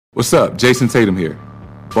What's up? Jason Tatum here.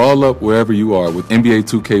 Ball up wherever you are with NBA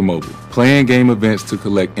 2K Mobile. Playing game events to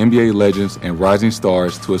collect NBA legends and rising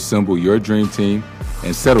stars to assemble your dream team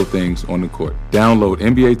and settle things on the court. Download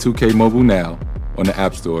NBA 2K Mobile now on the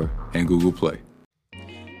App Store and Google Play.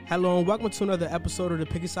 Hello and welcome to another episode of the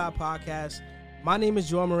Pick a Side Podcast. My name is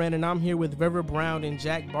Joel Moran and I'm here with River Brown and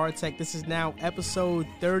Jack Bartek. This is now episode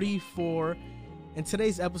 34. In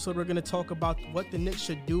today's episode, we're going to talk about what the Knicks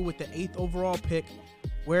should do with the 8th overall pick,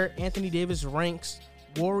 where Anthony Davis ranks,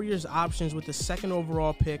 Warriors options with the 2nd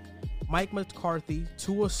overall pick, Mike McCarthy,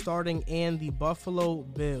 Tua starting, and the Buffalo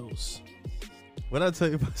Bills. What I tell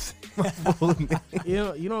you about saying my full name?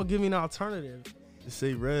 You don't give me an alternative. Just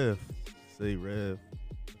say Rev. Say Rev.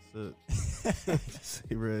 That's it. Just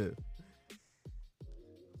say Rev.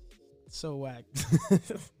 So whack.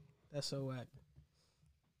 That's so whack.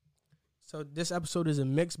 So this episode is a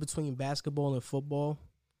mix between basketball and football.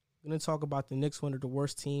 We're going to talk about the Knicks, one of the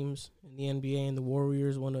worst teams in the NBA, and the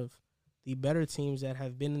Warriors, one of the better teams that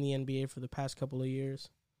have been in the NBA for the past couple of years.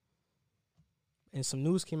 And some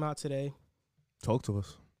news came out today. Talk to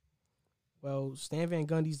us. Well, Stan Van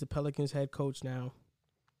Gundy's the Pelicans head coach now.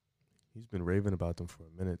 He's been raving about them for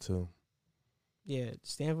a minute, too. Yeah,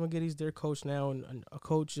 Stan Van Gundy's their coach now, and a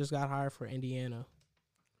coach just got hired for Indiana.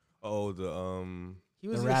 Oh, He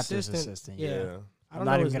was the the Raptors assistant. Yeah. I'm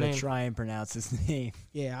not even going to try and pronounce his name.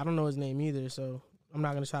 Yeah, I don't know his name either, so I'm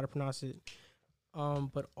not going to try to pronounce it.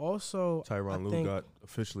 But also, Tyronn Lue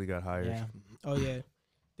officially got hired. Yeah. Oh, yeah.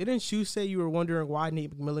 Didn't you say you were wondering why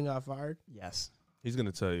Nate McMillan got fired? Yes. He's going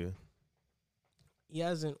to tell you. He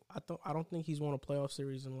hasn't. I don't think he's won a playoff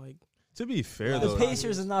series in like. To be fair, The though,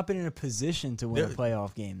 Pacers have not been in a position to win a They're-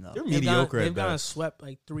 playoff game, though. they're mediocre They've at gotten best. swept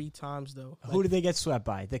like 3 times though. Who did they get swept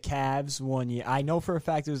by? The Cavs 1 year. I know for a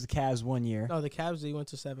fact it was the Cavs 1 year. No, the Cavs. They went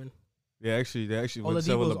to 7. They actually went to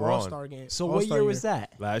Oladipo's LeBron All-Star game. So All-Star what year was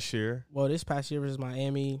that? last year. Well, this past year was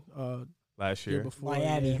Miami. Last Year year. before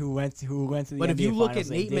Miami, yeah. who went to the But NBA if you look Finals, at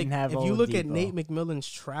they Nate, didn't have if you look at Oladipo. Nate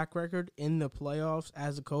McMillan's track record in the playoffs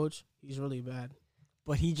as a coach, he's really bad.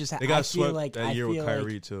 But he just They got I feel swept like that I year feel with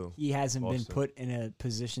Kyrie, like too. he hasn't been Boston. put in a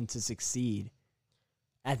position to succeed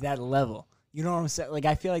at that level. You know what I'm saying? Like,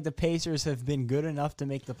 I feel like the Pacers have been good enough to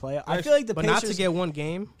make the playoff. I feel like the But Pacers not to get one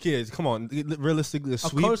game. Kids, come on. Realistically, a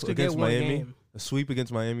sweep coach could get against one Miami. game. A sweep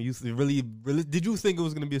against Miami. You really, did you think it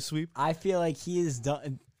was going to be a sweep? I feel like he is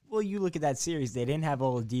done. Well, you look at that series. They didn't have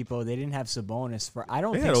Oladipo. They didn't have Sabonis. I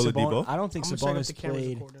don't They think had Oladipo. I don't think I'm gonna check if Sabonis the camera's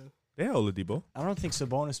played. recording. They had Oladipo. I don't think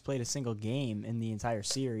Sabonis played a single game in the entire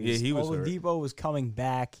series. Yeah, he was hurt. Oladipo was coming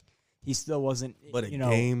back. He still wasn't, But a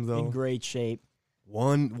game, though? in great shape.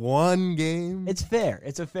 One game. It's fair.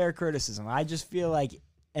 It's a fair criticism. I just feel like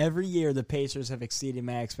every year the Pacers have exceeded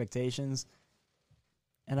my expectations,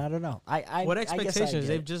 and I don't know. What I guess I expectations? get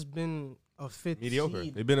They've it. just been a 5th mediocre.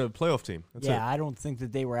 seed. They've been a playoff team. That's yeah, it. I don't think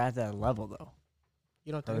that they were at that level though.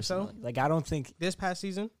 You don't think Personally, so? like I don't think This past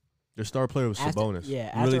season? Their star player was After- Sabonis.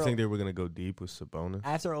 yeah, You really after- think they were going to go deep with Sabonis?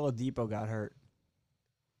 after Oladipo got hurt.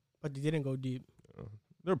 But they didn't go deep.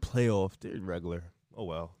 They're playoff. They're regular. Oh,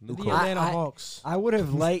 well. New The coach. Atlanta I- Hawks. I would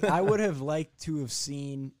have liked to have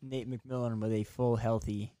seen Nate McMillan with a full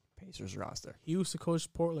healthy Pacers roster. He used to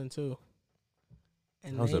coach Portland too.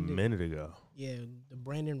 And That was a named it- minute ago. Yeah, the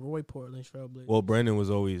Brandon Roy Portland Trailblazers. Well, Brandon was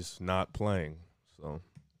always not playing. So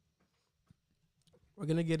We're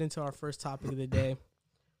going to get into our first topic of the day.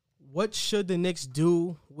 What should the Knicks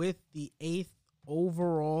do with the 8th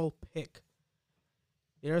overall pick?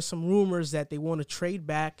 There are some rumors that they want to trade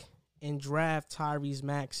back and draft Tyrese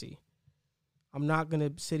Maxey. I'm not going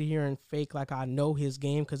to sit here and fake like I know his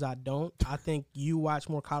game because I don't. I think you watch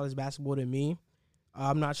more college basketball than me.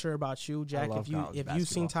 I'm not sure about you, Jack, love college if you've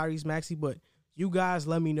seen basketball. Tyrese Maxey, but you guys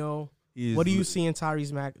let me know. he's What do you see in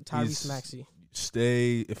Tyrese he's- Maxey?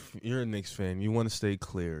 stay. If you're a Knicks fan, you want to stay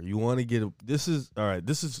clear. You want to get. This is all right.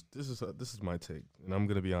 This is my take, and I'm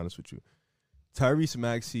gonna be honest with you. Tyrese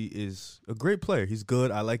Maxey is a great player. He's good.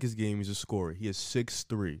 I like his game. He's a scorer. He is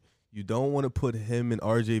 6'3". You don't want to put him and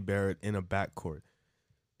R.J. Barrett in a backcourt.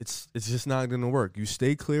 It's just not going to work. You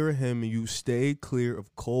stay clear of him, and you stay clear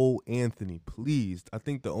of Cole Anthony, please. I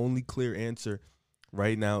think the only clear answer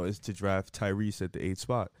right now is to draft Tyrese at the 8th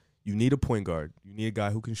spot. You need a point guard. You need a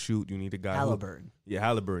guy who can shoot. You need a guy Halliburton.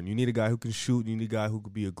 Halliburton. You need a guy who can shoot. You need a guy who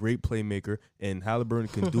could be a great playmaker, and Halliburton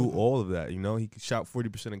can do all of that. You know, he shot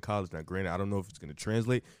 40% in college. Now, granted, I don't know if it's going to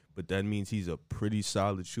translate, but that means he's a pretty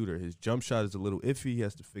solid shooter. His jump shot is a little iffy. He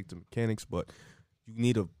has to fix the mechanics, but you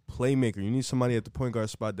need a playmaker. You need somebody at the point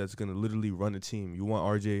guard spot that's going to literally run a team. You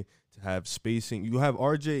want RJ to have spacing. You have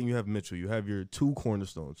RJ and you have Mitchell. You have your 2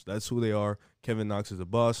 cornerstones. That's who they are. Kevin Knox is a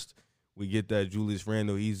bust. We get that. Julius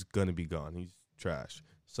Randle, he's going to be gone. He's trash.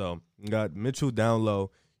 So you got Mitchell down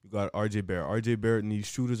low. You got R.J. Barrett. R.J. Barrett needs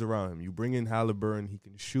shooters around him. You bring in Halliburton. He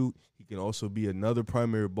can shoot. He can also be another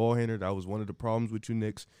primary ball handler. That was one of the problems with you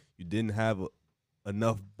Knicks. You didn't have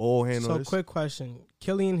enough ball handlers. So, quick question.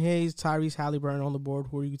 Killian Hayes, Tyrese Halliburton on the board.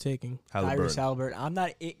 Who are you taking? Tyrese Halliburton. I'm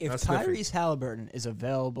not. If Tyrese Halliburton is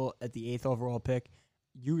available at the 8th overall pick,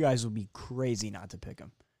 you guys will be crazy not to pick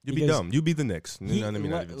him. You'd be dumb. You beat the Knicks.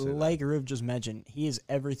 Like Riv just mentioned, he is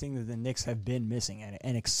everything that the Knicks have been missing.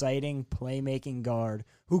 An exciting playmaking guard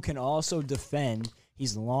who can also defend.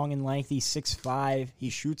 He's long and lengthy, 6'5". He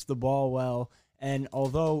shoots the ball well. And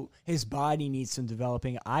although his body needs some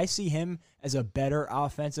developing, I see him as a better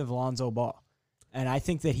offensive Lonzo Ball. And I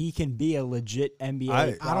think that he can be a legit NBA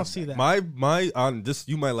prospect. I don't see that. My on this,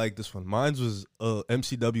 you might like this one. Mine was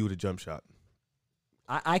MCW with a jump shot.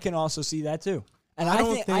 I can also see that too. And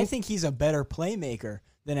I think he's a better playmaker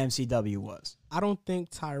than MCW was. I don't think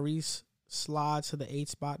Tyrese slides to the 8th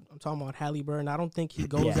spot. I'm talking about Halliburton. I don't think he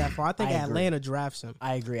goes that far. I think Atlanta drafts him.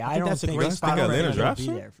 I agree. I think that's a great spot. Atlanta drafts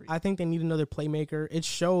him? I think they need another playmaker. It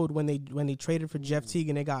showed when they traded for Jeff Teague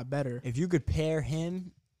and they got better. If you could pair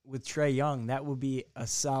him with Trae Young, that would be a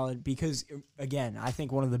solid. Because again, I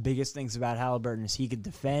think one of the biggest things about Halliburton is he could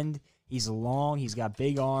defend. He's long. He's got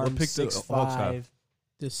big arms. 6'5".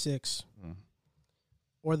 The 6.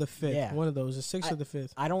 Or the 5th, one of those, the 6th or the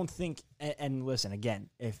 5th. I don't think, and listen, again,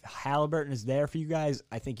 if Halliburton is there for you guys,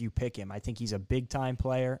 I think you pick him. I think he's a big-time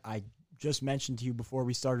player. I just mentioned to you before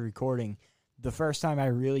we started recording, the first time I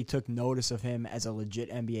really took notice of him as a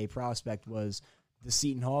legit NBA prospect was the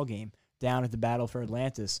Seton Hall game down at the Battle for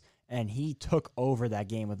Atlantis, and he took over that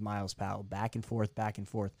game with Miles Powell, back and forth, back and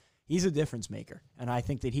forth. He's a difference maker, and I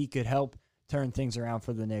think that he could help turn things around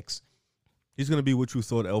for the Knicks. He's going to be what you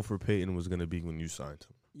thought Elfrid Payton was going to be when you signed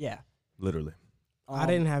him. Yeah. Literally. I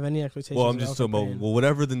didn't have any expectations. Well, I'm just talking about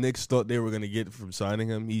whatever the Knicks thought they were going to get from signing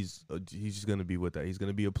him, he's just going to be with that. He's going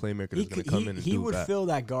to be a playmaker that's going to come in and do that. He would fill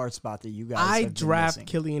that guard spot that you guys I have draft been missing.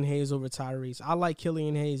 Killian Hayes over Tyrese. I like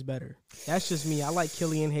Killian Hayes better. That's just me. I like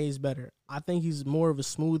Killian Hayes better. I think he's more of a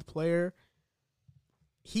smooth player.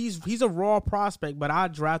 He's a raw prospect, but I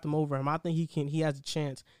draft him over him. I think he has a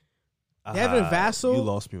chance. Devin Vassell. You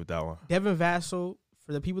lost me with that one. Devin Vassell,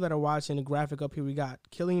 for the people that are watching the graphic up here, we got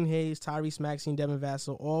Killian Hayes, Tyrese Maxey, and Devin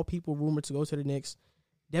Vassell, all people rumored to go to the Knicks.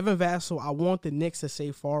 Devin Vassell, I want the Knicks to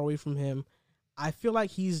stay far away from him. I feel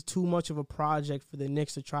like he's too much of a project for the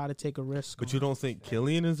Knicks to try to take a risk. But you don't think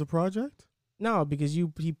Killian is a project? No, because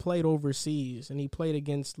he played overseas and he played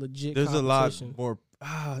against legit There's a lot competition. more.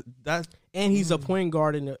 And he's a point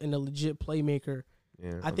guard and a legit playmaker.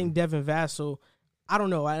 Yeah, I think Devin Vassell, I don't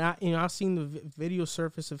know. I've seen the video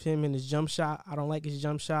surface of him and his jump shot. I don't like his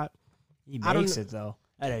jump shot. He makes it, though,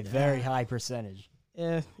 at a very high percentage.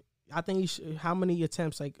 Yeah, I think he should. How many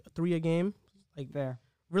attempts? Like 3 a game? Like Fair.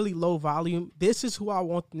 Really low volume. This is who I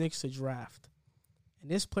want the Knicks to draft. And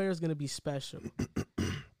this player is going to be special.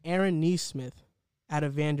 Aaron Nesmith out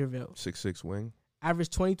of Vanderbilt. 6'6" wing.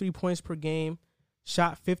 Averaged 23 points per game.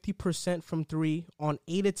 Shot 50% from 3 on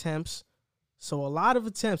 8 attempts. So a lot of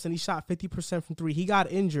attempts, and he shot 50% from 3. He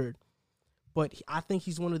got injured, but I think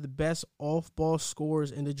he's one of the best off-ball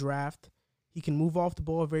scorers in the draft. He can move off the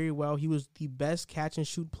ball very well. He was the best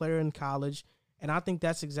catch-and-shoot player in college, and I think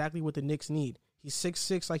that's exactly what the Knicks need. He's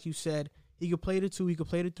 6'6", like you said. He could play the 2. He could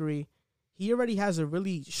play the 3. He already has a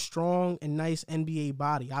really strong and nice NBA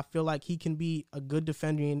body. I feel like he can be a good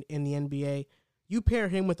defender in the NBA. You pair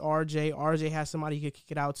him with RJ. RJ has somebody he could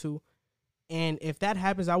kick it out to. And if that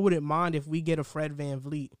happens, I wouldn't mind if we get a Fred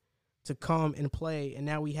VanVleet to come and play. And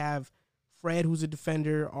now we have Fred, who's a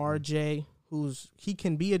defender, RJ, he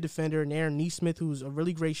can be a defender, and Aaron Nesmith, who's a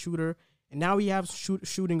really great shooter. And now we have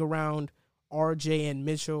shooting around RJ and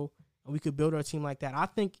Mitchell, and we could build our team like that. I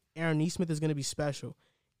think Aaron Nesmith is going to be special.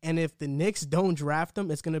 And if the Knicks don't draft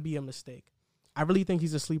him, it's going to be a mistake. I really think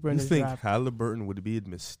he's a sleeper in this draft. You think Halliburton would be a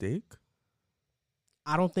mistake?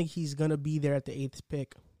 I don't think he's going to be there at the 8th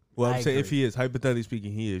pick. Well, I'm saying if he is, hypothetically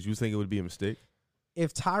speaking, he is. You think it would be a mistake?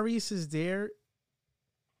 If Tyrese is there,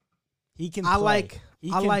 he can. I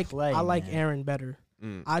play. like Aaron better.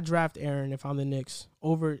 I draft Aaron if I'm the Knicks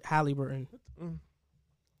over Halliburton.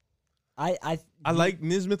 I like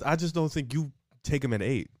Nesmith. I just don't think you take him at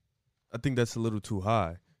 8. I think that's a little too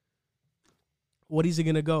high. What is he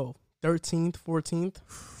gonna go? 13th, 14th?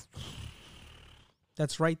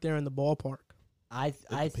 That's right there in the ballpark. I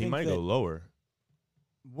think he might go lower.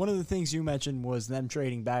 One of the things you mentioned was them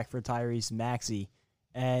trading back for Tyrese Maxey.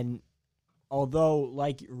 And although,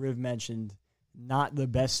 like Riv mentioned, not the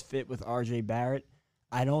best fit with RJ Barrett,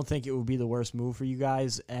 I don't think it would be the worst move for you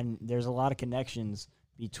guys. And there's a lot of connections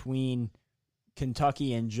between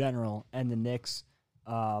Kentucky in general and the Knicks.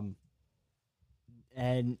 And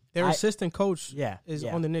their assistant coach is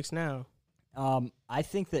yeah. on the Knicks now. I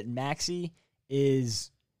think that Maxey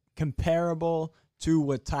is comparable to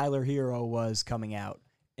what Tyler Hero was coming out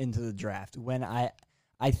into the draft. When I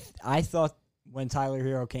thought when Tyler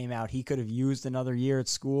Hero came out, he could have used another year at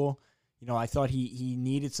school. I thought he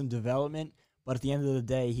needed some development, but at the end of the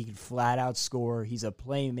day, he could flat out score. He's a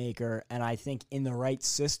playmaker, and I think in the right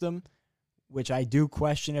system, which I do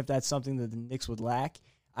question if that's something that the Knicks would lack,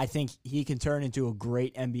 I think he can turn into a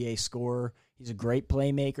great NBA scorer. He's a great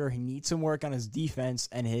playmaker. He needs some work on his defense,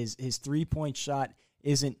 and his 3-point shot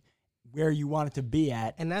isn't where you want it to be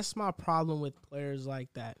at. And that's my problem with players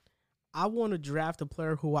like that. I want to draft a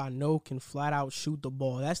player who I know can flat out shoot the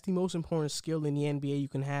ball. That's the most important skill in the NBA you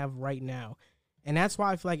can have right now. And that's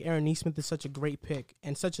why I feel like Aaron Nesmith is such a great pick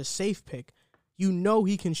and such a safe pick. You know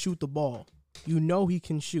he can shoot the ball. You know he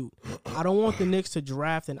can shoot. I don't want the Knicks to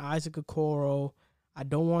draft an Isaac Okoro. I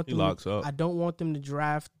don't want them. He locks up. I don't want them to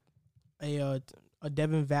draft a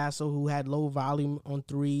Devin Vassell who had low volume on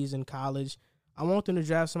threes in college. I want them to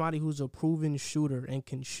draft somebody who's a proven shooter and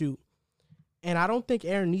can shoot. And I don't think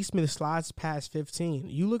Aaron Nesmith slides past 15.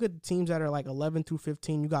 You look at the teams that are like 11 through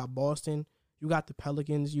 15. You got Boston. You got the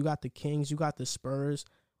Pelicans. You got the Kings. You got the Spurs.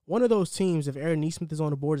 One of those teams, if Aaron Nesmith is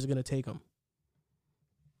on the board, is going to take him.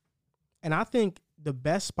 And I think the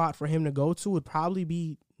best spot for him to go to would probably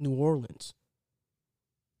be New Orleans.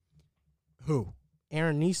 Who?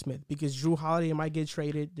 Aaron Nesmith, because Drew Holiday might get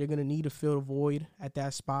traded. They're going to need to fill the void at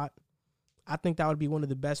that spot. I think that would be one of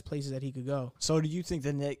the best places that he could go. So do you think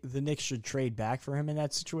the Knicks should trade back for him in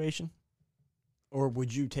that situation? Or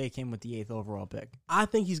would you take him with the 8th overall pick? I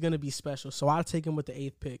think he's going to be special, so I'll take him with the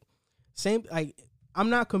 8th pick. I'm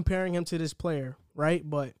not comparing him to this player, right?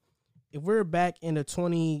 But if we're back in the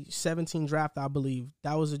 2017 draft, I believe,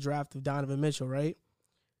 that was a draft of Donovan Mitchell, right?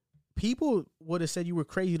 People would have said you were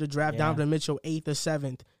crazy to draft Donovan Mitchell 8th or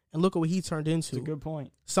 7th, and look at what he turned into. That's a good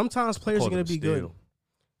point. Sometimes players are going to be good.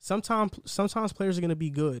 Sometimes players are going to be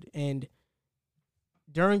good, and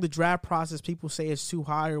during the draft process, people say it's too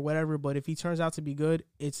high or whatever, but if he turns out to be good,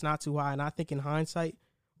 it's not too high. And I think in hindsight,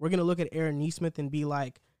 we're going to look at Aaron Nesmith and be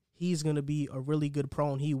like, he's going to be a really good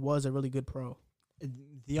pro, and he was a really good pro.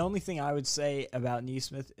 The only thing I would say about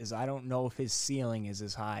Nesmith is I don't know if his ceiling is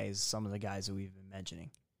as high as some of the guys that we've been mentioning.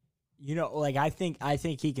 I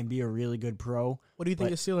think he can be a really good pro. What do you think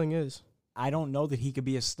his ceiling is? I don't know that he could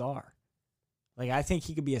be a star. I think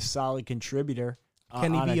he could be a solid contributor.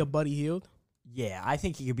 Can he be a Buddy Hield? Yeah, I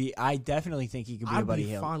think he could be. I definitely think he could be a Buddy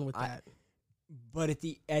Hield. I'd be fine with that. But at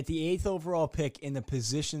the 8th overall pick, in the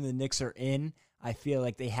position the Knicks are in, I feel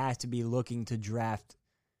like they have to be looking to draft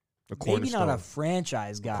maybe not a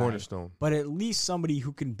franchise guy, cornerstone, but at least somebody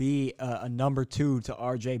who can be a number 2 to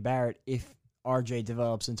R.J. Barrett if R.J.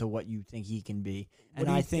 develops into what you think he can be. And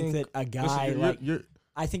I think that a guy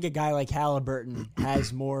I think a guy like Halliburton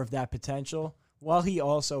has more of that potential. While he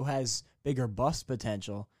also has bigger bust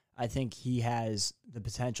potential, I think he has the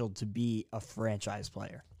potential to be a franchise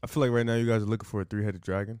player. I feel like right now you guys are looking for a 3-headed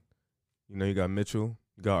dragon. You got Mitchell,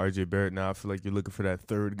 you got R.J. Barrett. Now I feel like you're looking for that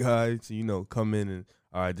third guy to, come in and,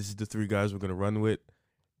 all right, this is the 3 guys we're going to run with.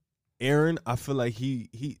 Aaron, I feel like he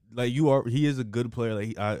is a good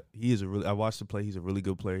player. I watched him play. He's a really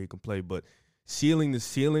good player. He can play, but ceiling to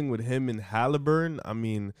ceiling with him and Halliburton, I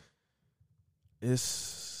mean,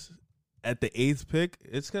 it's at the 8th pick,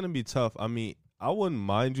 it's going to be tough. I mean, I wouldn't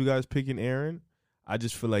mind you guys picking Aaron. I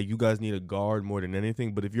just feel like you guys need a guard more than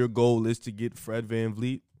anything. But if your goal is to get Fred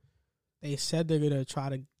VanVleet, they said they're going to try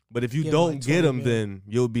to. But if you don't get him, then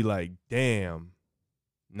you'll be like, damn,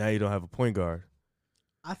 now you don't have a point guard.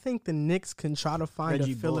 I think the Knicks can try to find a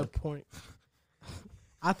filler point.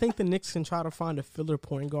 I think the Knicks can try to find a filler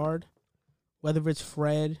point guard, whether it's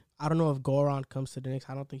Fred. I don't know if Goran comes to the Knicks.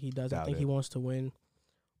 I don't think he does. I think he wants to win.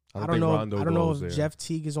 I don't know if Jeff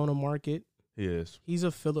Teague is on the market. He is. He's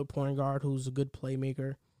a filler point guard who's a good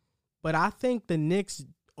playmaker. But I think the Knicks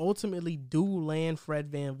ultimately do land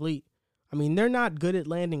Fred VanVleet. I mean, they're not good at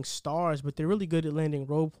landing stars, but they're really good at landing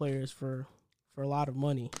role players for a lot of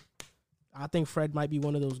money. I think Fred might be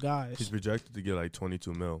one of those guys. He's projected to get like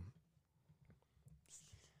 $22 million.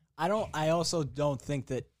 I also don't think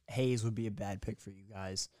that Hayes would be a bad pick for you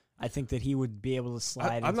guys. I think that he would be able to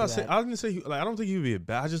slide. I'm not saying. I didn't say. I don't think he would be a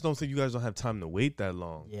bad. I just don't think you guys don't have time to wait that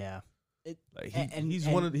long. Yeah. He's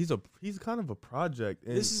kind of a project.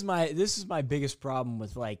 This is my biggest problem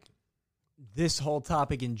with this whole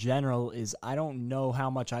topic in general is I don't know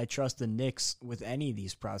how much I trust the Knicks with any of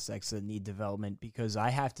these prospects that need development because I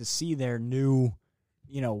have to see their new,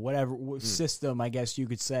 whatever system I guess you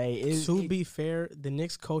could say. To be fair, the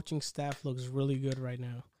Knicks coaching staff looks really good right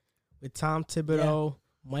now. with Tom Thibodeau,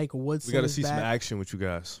 Mike Woodson. We got to see back. some action with you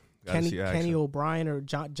guys. Kenny O'Brien or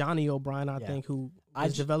Johnny O'Brien, I think, who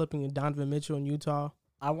is developing in Donovan Mitchell in Utah.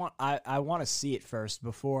 I want to see it first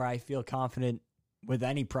before I feel confident with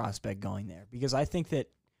any prospect going there, because I think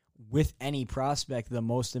that with any prospect, the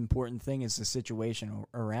most important thing is the situation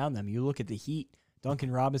around them. You look at the Heat,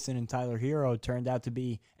 Duncan Robinson and Tyler Hero turned out to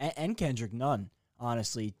be, and Kendrick Nunn,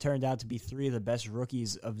 honestly, turned out to be three of the best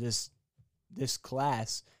rookies of this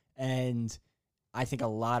class, and I think a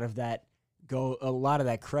lot of that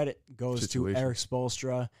credit goes to Eric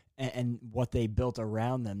Spoelstra and what they built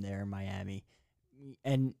around them there in Miami.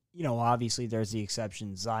 And, obviously there's the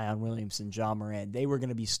exception, Zion Williamson, Ja Morant. They were going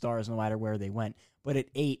to be stars no matter where they went. But at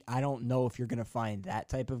 8, I don't know if you're going to find that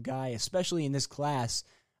type of guy, especially in this class.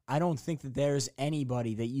 I don't think that there's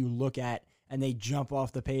anybody that you look at and they jump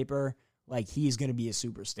off the paper like he's going to be a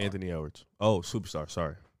superstar. Anthony Edwards. Oh, superstar.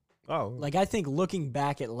 Sorry. Oh. Like, I think looking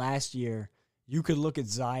back at last year, you could look at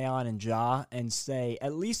Zion and Ja and say,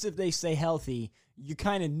 at least if they stay healthy, you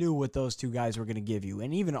kind of knew what those two guys were going to give you.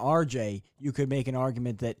 And even RJ, you could make an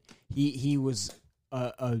argument that he was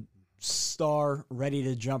a star ready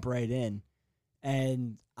to jump right in.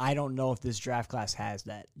 And I don't know if this draft class has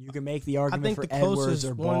that. You can make the argument for Edwards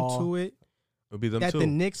or Ball. I think the closest one to it It'll be them that too. the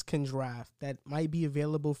Knicks can draft that might be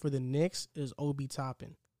available for the Knicks is Obi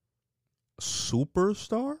Toppin.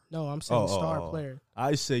 Superstar? No, I'm saying star player.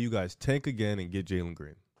 I say you guys tank again and get Jalen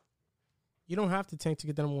Green. You don't have to tank to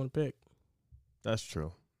get the number 1 pick. That's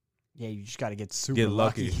true. Yeah, you just got to get super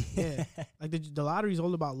lucky. Yeah. Like the lottery's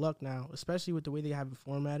all about luck now, especially with the way they have it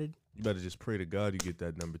formatted. You better just pray to God you get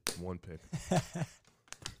that number 1 pick.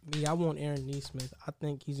 Me, I want Aaron Nesmith. I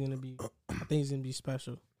think he's gonna be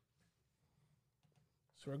special.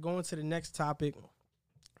 So we're going to the next topic.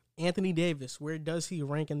 Anthony Davis, where does he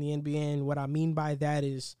rank in the NBA? And what I mean by that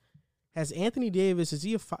is, has Anthony Davis, is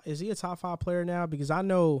he a top 5 player now? Because I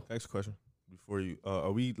know. Next question. Before you,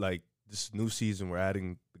 are we like this new season? We're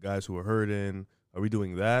adding the guys who are hurt in. Are we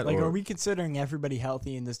doing that? Like, or, are we considering everybody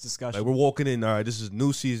healthy in this discussion? like, we're walking in, all right, this is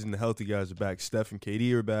new season, the healthy guys are back, Steph and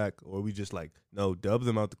KD are back, or are we just like, no, dub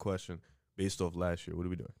them out the question based off last year? What are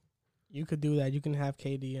we doing? You could do that. You can have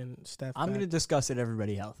KD and Steph. I'm going to discuss it,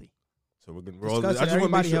 everybody healthy. So we're all. I just want to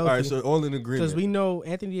make sure. All right, so all in agreement. Because we know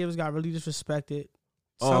Anthony Davis got really disrespected.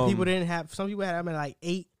 Some people didn't have. Some people had him at like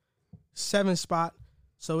 8, 7 spot.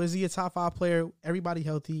 So is he a top 5 player? Everybody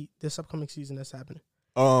healthy this upcoming season that's happening.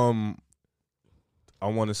 I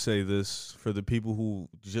want to say this for the people who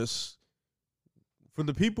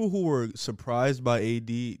were surprised by AD.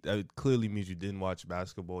 That clearly means you didn't watch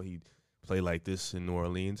basketball. He played like this in New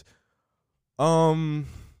Orleans. No,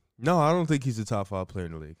 I don't think he's a top 5 player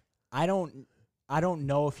in the league. I don't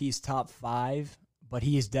know if he's top 5, but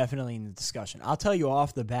he is definitely in the discussion. I'll tell you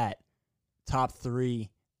off the bat, top 3,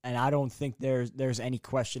 and I don't think there's any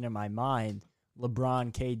question in my mind.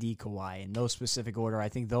 LeBron, KD, Kawhi, in no specific order. I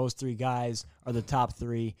think those 3 guys are the top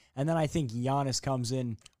 3, and then I think Giannis comes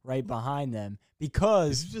in right behind them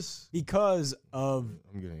because of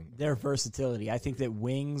their versatility. I think that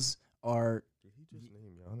wings are. Did he just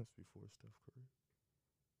name Giannis before Steph Curry?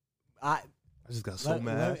 I just got so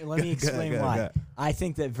mad. Let me explain why. I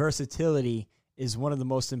think that versatility is one of the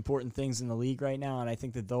most important things in the league right now, and I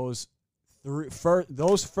think that those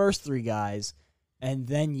first 3 guys, and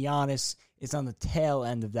then Giannis is on the tail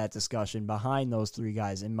end of that discussion behind those 3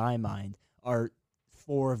 guys, in my mind, are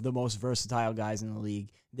 4 of the most versatile guys in the league.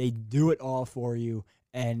 They do it all for you,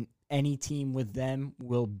 and any team with them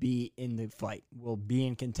will be in the fight, will be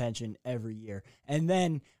in contention every year. And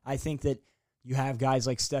then I think that you have guys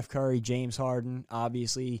like Steph Curry, James Harden,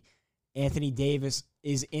 obviously. Anthony Davis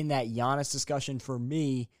is in that Giannis discussion for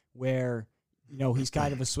me, where he's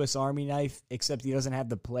kind of a Swiss Army knife, except he doesn't have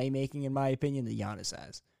the playmaking, in my opinion, that Giannis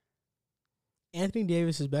has. Anthony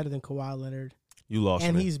Davis is better than Kawhi Leonard. You lost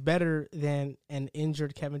and me. He's better than an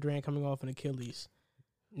injured Kevin Durant coming off an Achilles.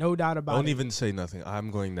 No doubt about it. Don't even say nothing.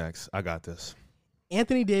 I'm going next. I got this.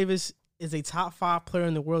 Anthony Davis is a top 5 player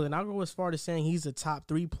in the world, and I'll go as far as saying he's a top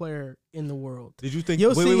 3 player in the world. Did you think?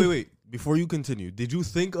 Wait. Before you continue, did you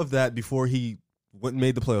think of that before he went and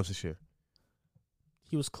made the playoffs this year?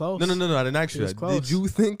 He was close. No. I didn't ask you that. Close. Did you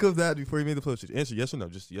think of that before he made the playoffs? Answer yes or no.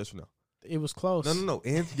 Just yes or no. It was close. No.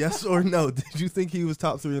 Answer yes or no. Did you think he was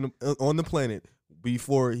top 3 on the planet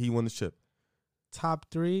before he won the chip? Top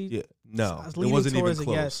 3? Yeah. No. It wasn't even close.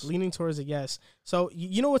 Yes. Leaning towards a yes. So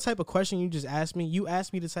you know what type of question you just asked me? You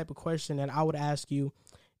asked me the type of question that I would ask you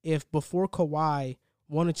if before Kawhi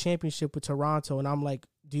won a championship with Toronto, and I'm like,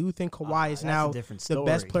 do you think Kawhi is now the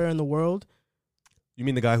best player in the world? You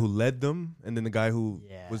mean the guy who led them, and then the guy who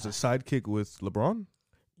was a sidekick with LeBron?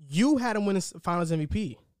 You had him win Finals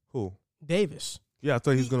MVP. Who? Davis. Yeah, I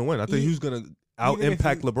thought he was going to win. I thought he was going to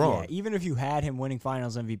out-impact LeBron. Yeah, even if you had him winning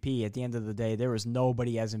Finals MVP, at the end of the day, there was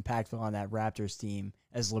nobody as impactful on that Raptors team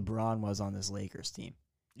as LeBron was on this Lakers team.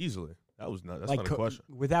 Easily. That's not a question.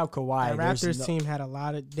 Without Kawhi, The Raptors team had a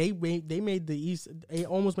lot of. They made the East. They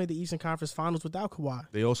almost made the Eastern Conference Finals without Kawhi.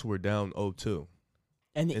 They also were down 0-2.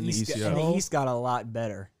 And the East got a lot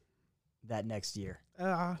better that next year.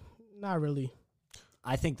 Not really.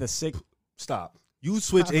 I think Stop. You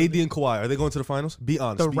switch AD and Kawhi. Are they going to the finals? Be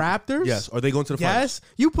honest. The Raptors? Yes. Are they going to the finals? Yes.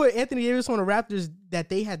 You put Anthony Davis on the Raptors that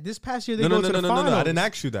they had this past year. They go to the finals. No. I didn't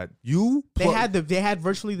ask you that. They had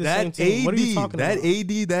virtually the same team. What are you talking about? That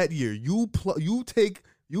AD that year, you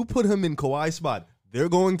put him in Kawhi's spot. They're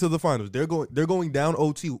going to the finals. They're going down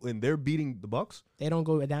 0-2 and they're beating the Bucks. They don't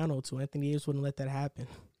go down 0-2. Anthony Davis wouldn't let that happen.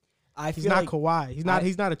 He's not Kawhi.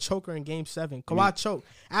 He's not a choker in Game 7. Kawhi choked.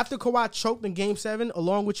 After Kawhi choked in Game 7,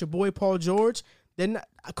 along with your boy Paul George, then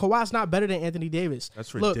Kawhi's not better than Anthony Davis.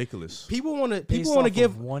 That's ridiculous. Look, people want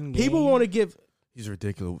to give. He's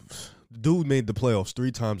ridiculous. Dude made the playoffs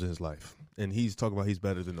 3 times in his life, and he's talking about he's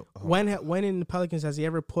better than. When in the Pelicans has he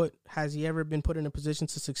ever been put in a position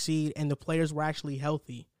to succeed and the players were actually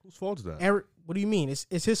healthy? Whose fault is that? What do you mean?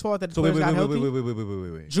 It's his fault that the players got healthy.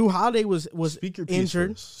 Wait. Drew Holiday was Speak your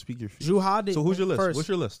injured. Piece Speak your piece. Drew Holiday. So who's your list? First, What's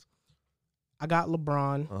your list? I got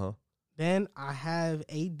LeBron. Then I have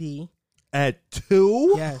AD. At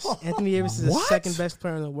 2? Yes. Anthony Davis is the second best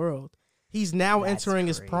player in the world. He's now entering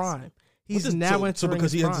his prime. So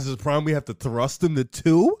because he enters his prime, we have to thrust him to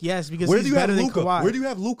 2? Yes, because he's better than Kawhi. Where do you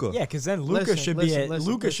have Luka? Yeah, because then Luka should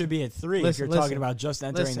be at 3 if you're talking about just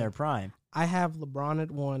entering their prime. I have LeBron at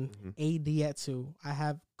 1, AD at 2. I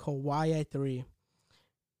have Kawhi at 3.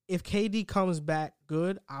 If KD comes back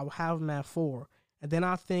good, I'll have him at 4. And then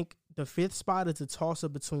I think the 5th spot is a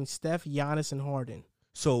toss-up between Steph, Giannis, and Harden.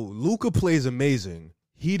 So Luka plays amazing.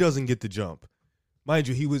 He doesn't get the jump. Mind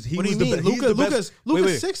you, what do you mean?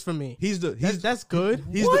 Luka's 6 for me. That's good.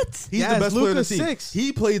 He's the best player on the team. 6.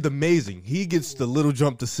 He played amazing. He gets the little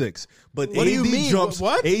jump to 6. But what do you mean?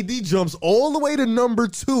 AD jumps all the way to number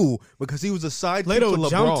 2 because he was a sidekick to LeBron.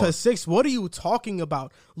 Jump to 6. What are you talking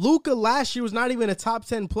about? Luka last year was not even a top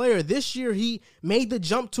 10 player. This year he made the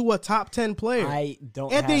jump to a top 10 player.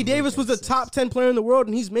 Anthony Davis was a top 10 player in the world,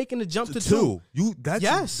 and he's making the jump to 2.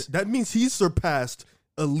 Yes. That means he's surpassed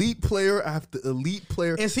elite player after elite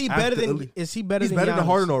player. Is he better than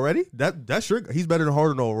Harden already? That's sure. He's better than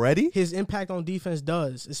Harden already. His impact on defense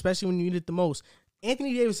does, especially when you need it the most.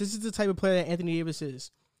 Anthony Davis, this is the type of player that Anthony Davis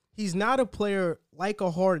is. He's not a player like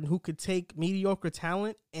a Harden who could take mediocre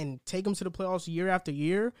talent and take him to the playoffs year after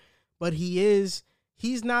year, but he's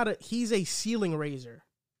a ceiling raiser.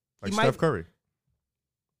 Like Steph Curry.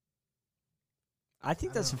 I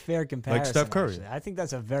think that's a fair comparison. Like Steph Curry. Actually. I think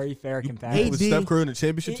that's a very fair comparison. With Steph Curry in the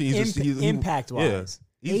championship team, impact-wise.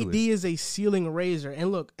 Yeah, AD is a ceiling raiser.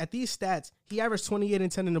 And look, at these stats, he averaged 28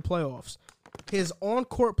 and 10 in the playoffs. His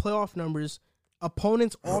on-court playoff numbers,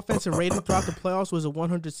 opponents' offensive rating throughout the playoffs was a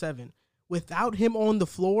 107. Without him on the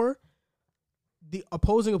floor, the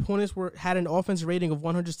opposing opponents had an offensive rating of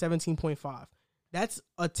 117.5. That's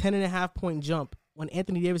a 10.5-point jump when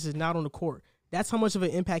Anthony Davis is not on the court. That's how much of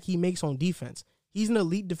an impact he makes on defense. He's an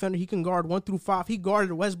elite defender. He can guard 1 through 5. He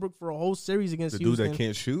guarded Westbrook for a whole series against Houston. The dude that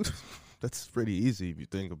can't shoot? That's pretty easy if you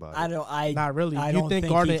think about it. Not really. You think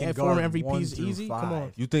guarding former MVP is easy? Come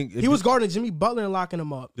on. You think he was guarding Jimmy Butler and locking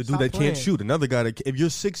him up. The dude that can't shoot. Another guy that if you're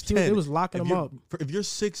 6'10", it was locking him up. If you're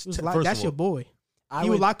 6'10", that's your boy. He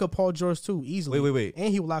would lock up Paul George too easily. Wait. And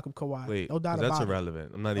he would lock up Kawhi. No doubt about it. That's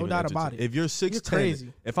irrelevant. I'm not even. No doubt about it. If you're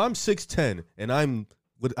 6'10", if I'm 6'10" and I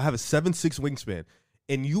have a 7'6" wingspan.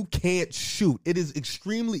 And you can't shoot. It is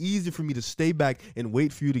extremely easy for me to stay back and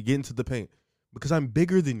wait for you to get into the paint because I'm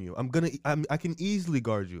bigger than you. I can easily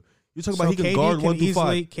guard you. You're talking about he can guard 1 through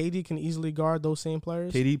 5. KD can easily guard those same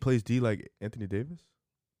players. KD plays D like Anthony Davis.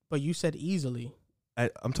 But you said easily.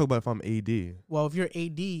 I'm talking about if I'm AD. Well, if you're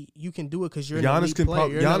AD, you can do it because you're an elite player.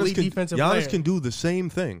 You're an elite defensive player. Giannis can do the same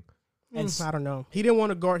thing. I don't know. He didn't want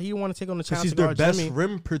to guard. He didn't want to take on the challenge. He's their best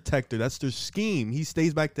rim protector. That's their scheme. He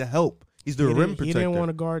stays back to help. He's the rim protector. He didn't want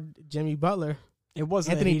to guard Jimmy Butler. It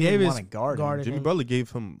wasn't Anthony Davis guarded Jimmy Butler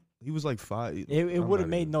gave him. He was like 5. It would have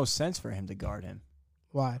made no sense for him to guard him.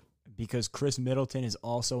 Why? Because Chris Middleton is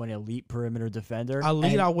also an elite perimeter defender.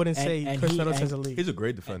 Elite, I wouldn't say Chris Middleton's elite. He's a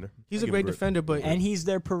great defender. He's a great defender, and he's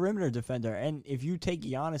their perimeter defender. And if you take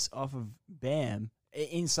Giannis off of Bam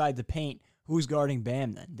inside the paint, who's guarding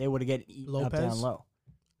Bam then? They would have get eaten up down low.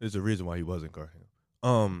 There's a reason why he wasn't guarding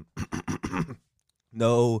him.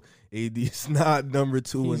 No, AD is not number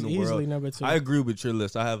 2 in the world. Number 2. I agree with your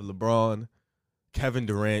list. I have LeBron, Kevin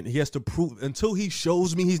Durant. He has to prove until he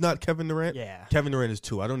shows me he's not Kevin Durant. Yeah. Kevin Durant is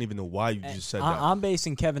 2. I don't even know why you just said that. I'm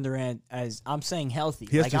basing Kevin Durant as I'm saying healthy.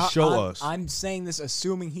 He has to show us. I'm saying this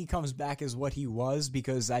assuming he comes back as what he was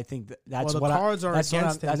because I think that's the what cards are against him.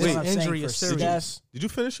 That's This what I'm injury saying is for serious. Steph. Did you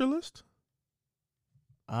finish your list?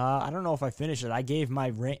 I don't know if I finished it. I gave my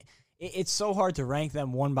rank. It's so hard to rank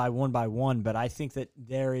them one by one, but I think that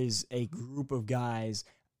there is a group of guys.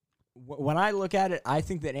 When I look at it, I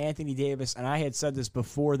think that Anthony Davis, and I had said this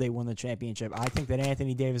before they won the championship, I think that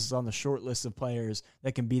Anthony Davis is on the short list of players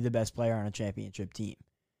that can be the best player on a championship team.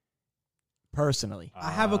 Personally.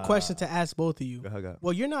 I have a question to ask both of you. Go ahead.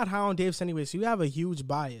 Well, you're not high on Davis anyway, so you have a huge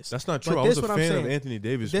bias. That's not true. But I was this a what I'm fan of saying. Anthony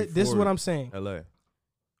Davis This is before what I'm saying. LA.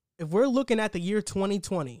 If we're looking at the year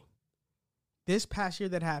 2020, this past year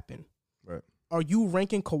that happened, Right. are you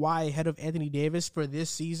ranking Kawhi ahead of Anthony Davis for this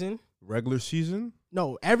season? Regular season?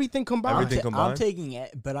 No, everything combined. Everything combined? I'm taking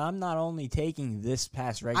it, but I'm not only taking this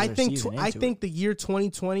past regular I think season. I think the year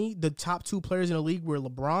 2020, the top 2 players in the league were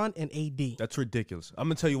LeBron and AD. That's ridiculous. I'm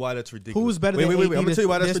gonna tell you why that's ridiculous. Who's better wait, than wait, AD wait. I'm gonna tell you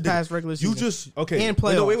why that's this ridiculous. past regular season? You just okay. And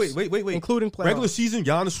Wait, no, playoffs. wait. Including playoffs. Regular season,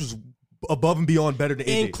 Giannis was above and beyond better than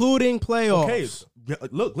AD. Including playoffs. Okay,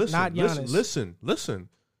 look, listen, Not Giannis. listen.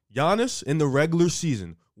 Giannis in the regular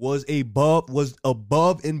season was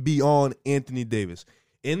above and beyond Anthony Davis.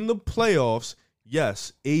 In the playoffs,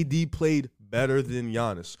 yes, AD played better than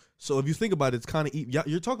Giannis. So if you think about it, it's kind of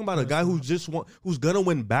you're talking about a guy who's gonna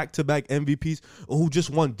win back-to-back MVPs or who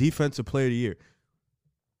just won Defensive Player of the Year.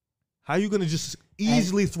 How are you gonna just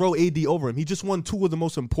easily throw AD over him? He just won 2 of the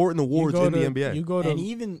most important awards in the NBA. You go to and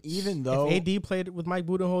even though if AD played with Mike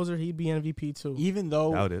Budenholzer, he'd be MVP too. even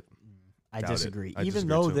though Doubt it. I Doubt disagree. it. I Even disagree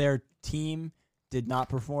though too. their team did not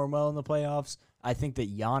perform well in the playoffs, I think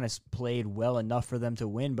that Giannis played well enough for them to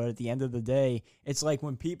win. But at the end of the day, it's like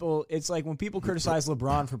when people criticize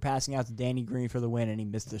LeBron for passing out to Danny Green for the win and he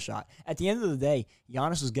missed the shot. At the end of the day,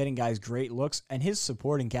 Giannis was getting guys great looks, and his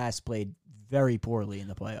supporting cast played very poorly in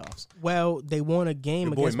the playoffs. Well, they won a game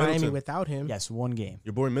Your boy against Miami Middleton. without him. Yes, one game.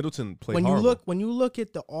 Your boy Middleton played When horrible. you look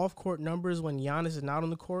at the off court numbers when Giannis is not on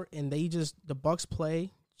the court and the Bucks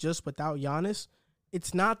play just without Giannis,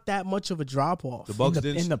 it's not that much of a drop off. The Bucks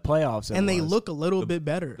in the playoffs, and they was. look a little bit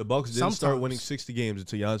better. The Bucks didn't sometimes. start winning 60 games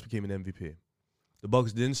until Giannis became an MVP. The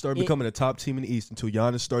Bucks didn't start becoming a top team in the East until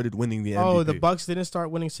Giannis started winning the MVP. Oh, the Bucks didn't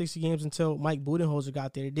start winning 60 games until Mike Budenholzer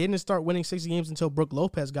got there. They didn't start winning 60 games until Brook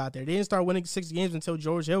Lopez got there. They didn't start winning 60 games until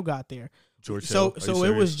George Hill got there. George So Hill. Are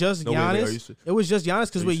you it was serious? just No, wait, Giannis. It was just Giannis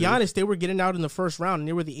because Are you with serious? Giannis they were getting out in the first round and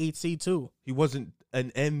they were the 8th seed too. He wasn't an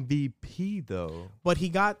MVP though. But he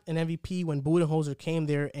got an MVP when Budenholzer came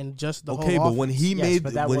there and just the Okay, whole but when offense. he Yes, made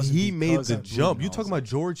but that when wasn't he made because the of jump, you Budenholzer. talking about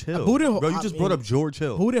George Hill? Budenholzer- Bro, you just brought up George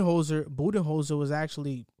Hill. Budenholzer was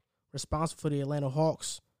actually responsible for the Atlanta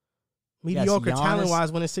Hawks. Mediocre Giannis-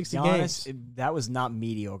 talent-wise, winning 60 games. That was not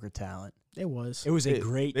mediocre talent. It was. It was a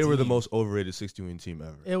great They were the team. most overrated 60-win team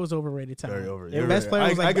ever. It was overrated talent. Very overrated. The They were best player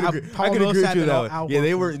was I like could agree. Paul I could agree with Millsap you and that Al one. Yeah,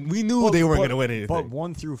 they were. Horford. We knew they weren't going to win anything. But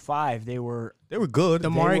 1 through 5, they were. They were good.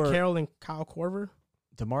 Damari were- Carroll and Kyle Korver.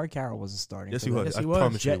 DeMar Carroll wasn't starting. Yes, for he them. was. Yes, he I was.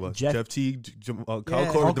 promise you he was. Jeff- Jeff Teague, Kyle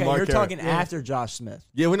Yeah. Korver, Okay, DeMar you're Carroll. talking after Josh Smith.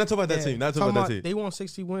 Yeah, we're not talking about that Yeah. team. Not talking about that team. They won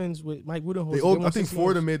 60 wins with Mike Budenholzer. They They won I think 60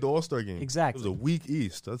 four of them wins. made the All-Star game. Exactly. It was a weak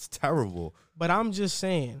East. That's terrible. But I'm just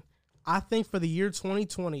saying, I think for the year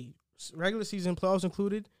 2020, regular season playoffs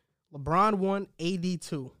included, LeBron won, AD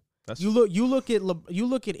 2. That's You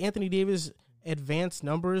look at Anthony Davis' advanced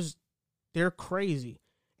numbers, they're crazy.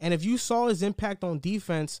 And if you saw his impact on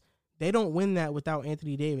defense, they don't win that without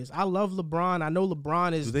Anthony Davis. I love LeBron. I know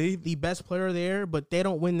LeBron is the best player there, but they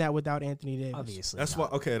don't win that without Anthony Davis. Obviously, That's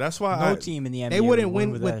not. why. Okay, that's why No team in the NBA They wouldn't would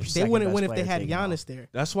win with their they second wouldn't best win if they player had taking Giannis off. there.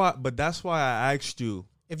 That's why. But that's why I asked you.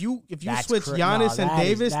 If you That's switch cra- Giannis no, and that is-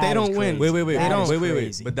 Davis, that they is don't win. crazy. Wait. That is Wait.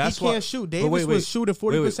 crazy. But that's he why. can't shoot. Davis was shooting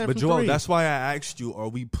 40% But from Joel, three. that's why I asked you: are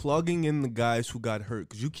we plugging in the guys who got hurt?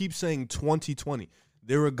 Because you keep saying 2020.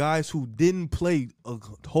 There were guys who didn't play a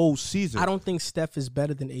whole season. I don't think Steph is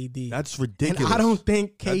better than AD. That's and ridiculous. I don't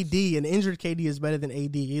think KD, an injured KD, is better than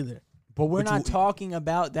AD either. But we're But not you- talking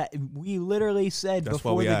about that. We literally said That's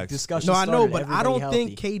before why we the asked. discussion No, I know, started, but I everybody don't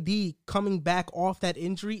healthy. think KD coming back off that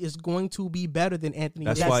injury is going to be better than Anthony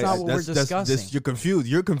That's Davis. why. not what we're discussing. You're confused.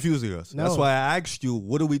 You're confusing us. No. That's why I asked you: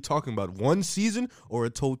 what are we talking about? One season or a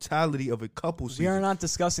totality of a couple seasons? We are not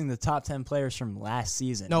discussing the top 10 players from last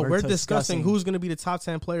season. No, we're discussing who's going to be the top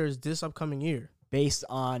 10 players this upcoming year. based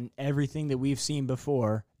on everything that we've seen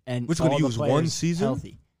before and Which all would the use one players season?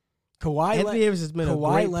 healthy. Kawhi Anthony Davis has been a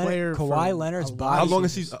great player. Kawhi for Leonard's a lot body. How of long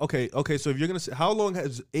has he? seasons. Okay. So if you're gonna say, how long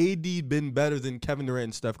has AD been better than Kevin Durant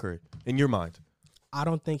and Steph Curry in your mind? I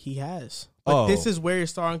don't think he has. But this is where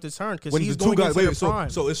it's starting to turn because he's going into their prime.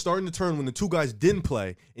 So it's starting to turn when the two guys didn't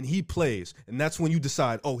play and he plays, and that's when you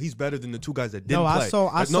decide, oh, he's better than the two guys that didn't play.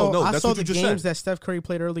 I saw the games that Steph Curry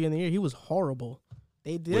played early in the year. He was horrible.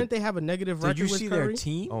 They have a negative record with Curry? Did you see their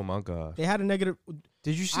team? Oh my God. They had a negative.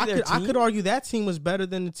 Did you see their team? I could argue that team was better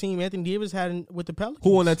than the team Anthony Davis had with the Pelicans.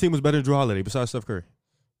 Who on that team was better than Drew Holiday besides Steph Curry?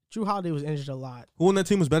 Drew Holiday was injured a lot. Who on that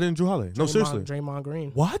team was better than Drew Holiday? No, seriously. Draymond Green.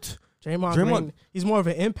 What? Draymond Green. He's more of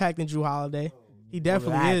an impact than Drew Holiday. He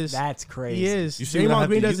definitely is. That's crazy. He is. Draymond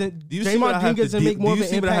Green doesn't make more of an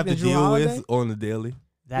impact than Drew Holiday on the daily.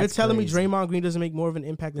 You're telling me Draymond Green doesn't make more of an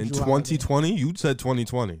impact than Drew Holiday? In 2020, you said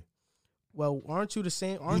 2020. Well, aren't you the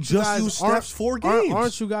same? Aren't you just used Steph's 4 games?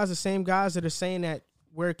 Aren't you guys the same guys that are saying that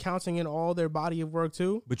we're counting in all their body of work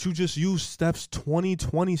too? But you just used Steph's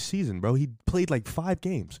 2020 season, bro. He played like 5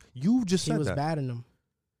 games. You just said that. He was bad in them.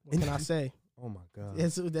 What can I say? Oh my God.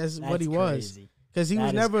 That's what he was. Because he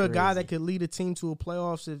was never a guy that could lead a team to a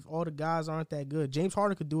playoffs if all the guys aren't that good. James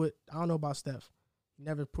Harden could do it. I don't know about Steph. He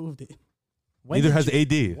never proved it. Neither has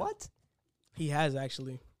AD. What? He has,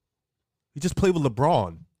 actually. He just played with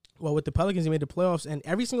LeBron. Well, with the Pelicans, he made the playoffs. And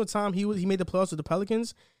every single time he made the playoffs with the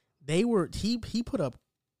Pelicans, he put up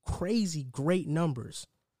crazy great numbers.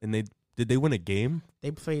 And did they win a game?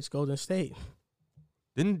 They faced Golden State.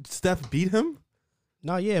 Didn't Steph beat him?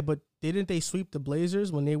 No, yeah, but didn't they sweep the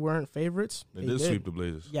Blazers when they weren't favorites? They did sweep the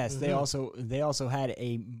Blazers. Yes, they also had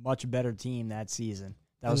a much better team that season.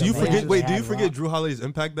 Do you forget Drew Holiday's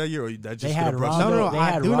impact that year, or that just they had Rondo? No,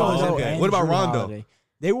 I do know that. What about Rondo? Holiday.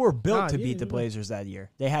 They were built to beat the Blazers that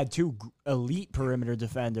year. They had 2 elite perimeter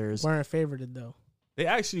defenders. Weren't favored though. They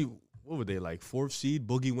actually, what were they, like 4th seed?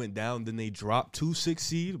 Boogie went down, then they dropped to 6th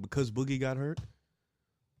seed because Boogie got hurt.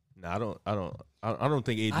 No, I don't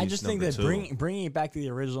think AD. I just think that bringing it back to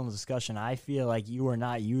the original discussion, I feel like you are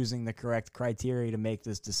not using the correct criteria to make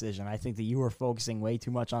this decision. I think that you are focusing way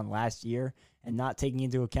too much on last year and not taking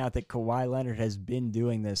into account that Kawhi Leonard has been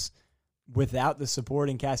doing this without the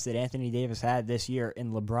supporting cast that Anthony Davis had this year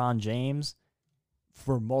in LeBron James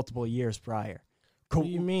for multiple years prior. What do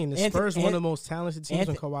you mean? The Spurs were one of the most talented teams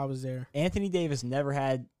when Kawhi was there. Anthony Davis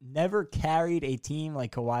never carried a team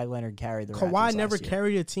like Kawhi Leonard carried the Raptors Kawhi never last year.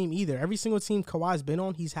 carried a team either. Every single team Kawhi's been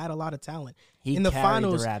on, he's had a lot of talent. In the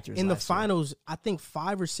finals, I think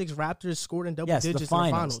 5 or 6 Raptors scored in double digits in the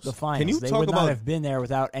finals. The finals. Can you they talk would about not have been there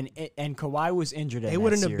without and Kawhi was injured. They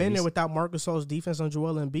wouldn't have been there without Marc Gasol's defense on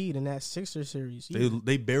Joel Embiid in that Sixers series.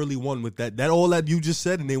 They barely won with that. That all that you just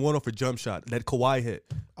said, and they won off a jump shot that Kawhi hit.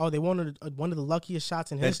 Oh, they won one of the luckiest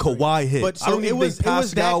shots in that history. Kawhi hit. But I don't even think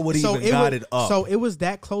Pascal would even got it up. So it was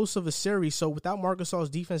that close of a series. So without Marc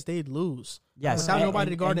Gasol's defense, they'd lose. Yes, without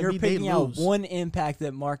nobody to guard Embiid, they'd picking out lose. one impact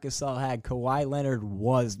that Marc Gasol had. Kawhi Leonard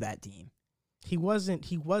was that team. He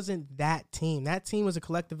wasn't that team. That team was a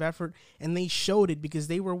collective effort, and they showed it because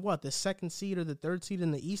they were the 2nd seed or the 3rd seed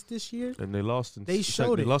in the East this year. And they lost. They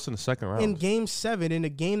lost in the second round in Game 7 in a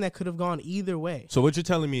game that could have gone either way. So what you're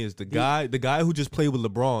telling me is the guy who just played with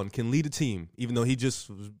LeBron can lead a team, even though he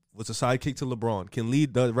just was a sidekick to LeBron, can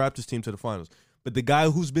lead the Raptors team to the finals. But the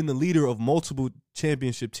guy who's been the leader of multiple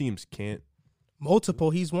championship teams can't. Multiple,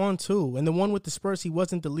 he's won 2, and the one with the Spurs, he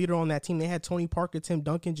wasn't the leader on that team. They had Tony Parker, Tim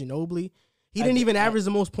Duncan, Ginobili. He didn't even average the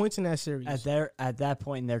most points in that series. At that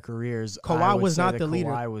point in their careers, Kawhi was not the leader.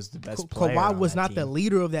 Kawhi was the best player. Kawhi was not team. the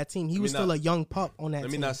leader of that team. He was still a young pup on that team.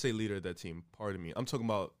 Let me not say leader of that team. Pardon me. I'm talking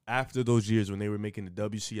about after those years when they were making the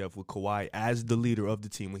WCF with Kawhi as the leader of the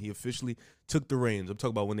team, when he officially took the reins. I'm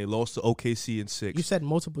talking about when they lost to OKC in 6. You said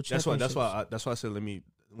multiple championships. That's why I said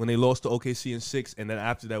when they lost to OKC in 6, and then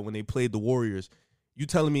after that when they played the Warriors. You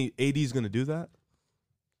telling me AD's going to do that?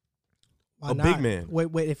 Why not? Big man.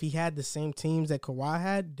 Wait. If he had the same teams that Kawhi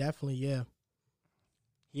had, definitely, yeah.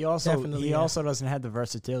 He also doesn't have the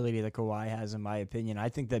versatility that Kawhi has, in my opinion. I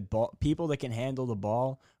think that people that can handle the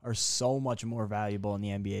ball are so much more valuable in the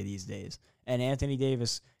NBA these days. And Anthony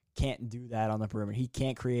Davis can't do that on the perimeter. He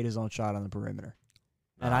can't create his own shot on the perimeter.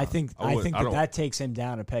 And I think that takes him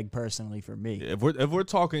down a peg personally for me. If we're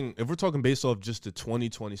talking based off just the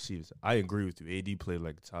 2020 season, I agree with you. AD played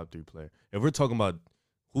like a top 3 player. If we're talking about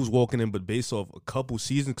who's walking in, but based off a couple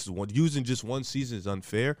seasons, because using just one season is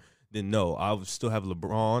unfair, then no, I would still have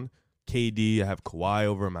LeBron, KD, I have Kawhi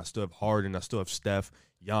over him, I still have Harden, I still have Steph,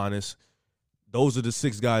 Giannis. Those are the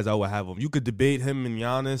 6 guys I would have him. You could debate him and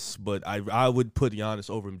Giannis, but I would put Giannis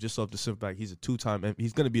over him just off the simple fact he's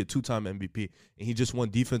going to be a 2-time MVP, and he just won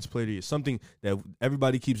Defensive Player of the Year, something that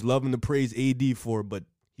everybody keeps loving to praise AD for, but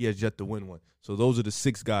he has yet to win one. So those are the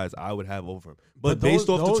 6 guys I would have over him. But those- based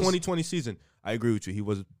off the those- 2020 season, I agree with you. He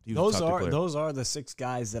was a Those top are player. those are the 6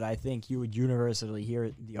 guys that I think you would universally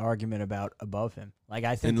hear the argument about above him. Like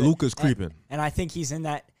I think And Luka's creeping. and I think he's in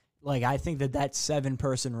that. Like I think that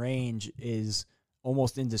 7-person range is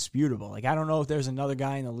almost indisputable. Like I don't know if there's another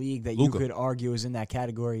guy in the league that Luka. you could argue is in that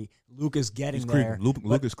category. Luka's getting He's there. creeping.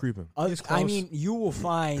 Luka's creeping. He's I close. mean, you will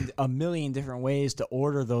find a million different ways to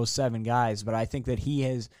order those 7 guys, but I think that he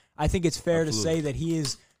has. I think it's fair to say that he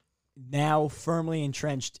is now firmly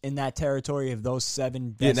entrenched in that territory of those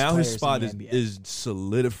 7 best Now players his spot in the NBA. is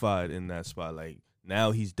solidified in that spot. Like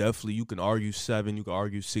now he's definitely, you can argue 7, you can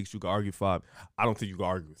argue 6, you can argue 5. I don't think you can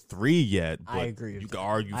argue 3 yet. But I agree with you that. can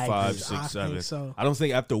argue I 5, agree. 6, I 7. think so. I don't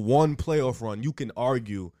think after one playoff run you can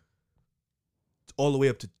argue all the way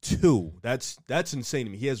up to 2. That's insane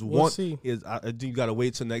to me. He has We'll one. see. I think you got to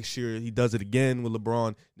wait till next year. He does it again with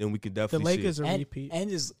LeBron. Then we can The definitely Lakers see. are and, repeat.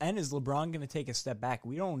 and is LeBron going to take a step back?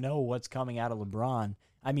 We don't know what's coming out of LeBron.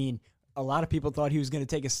 I mean, a lot of people thought he was going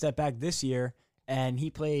to take a step back this year, and he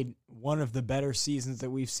played one of the better seasons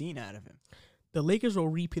that we've seen out of him. The Lakers will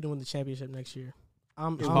repeat and win the championship next year.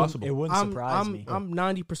 It's possible. It wouldn't surprise me. I'm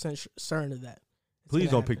 90% certain of that. It's Please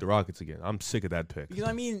gonna don't happen. pick the Rockets again. I'm sick of that pick. Because,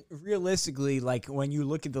 I mean, realistically, like, when you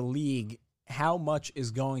look at the league, how much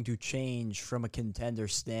is going to change from a contender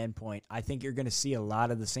standpoint? I think you're going to see a lot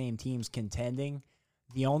of the same teams contending.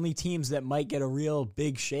 The only teams that might get a real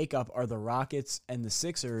big shakeup are the Rockets and the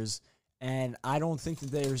Sixers, and I don't think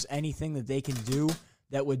that there's anything that they can do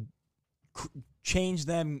that would change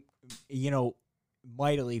them,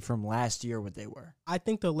 mightily from last year what they were. I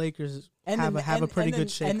think the Lakers have a pretty and good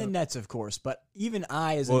the, shakeup. and the Nets, of course, but even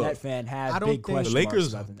I, as a Well, Net fan, have I don't big think- The question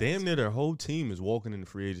Lakers, marks about the damn Nets. near their whole team is walking into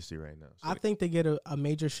free agency right now. So I think they get a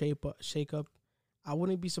major shakeup. I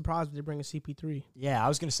wouldn't be surprised if they bring a CP3. Yeah, I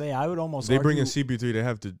was going to say, I would almost if they bring in argue CP3, they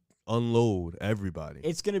have to unload everybody.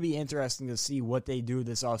 it's going to be interesting to see what they do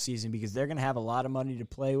this offseason because they're going to have a lot of money to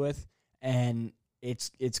play with, and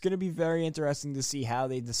it's going to be very interesting to see how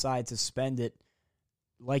they decide to spend it.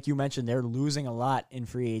 Like you mentioned, they're losing a lot in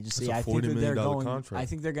free agency. That's a $40 million contract. I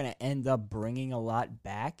think they're going to end up bringing a lot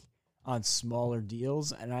back on smaller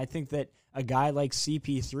deals, and I think that a guy like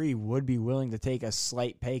CP3 would be willing to take a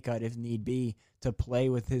slight pay cut if need be to play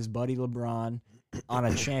with his buddy LeBron on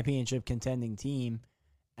a championship contending team.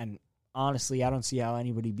 And honestly, I don't see how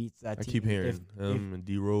anybody beats that I team. keep hearing him and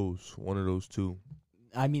D Rose, one of those two.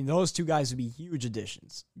 I mean, those 2 guys would be huge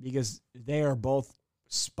additions because they are both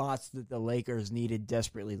spots that the Lakers needed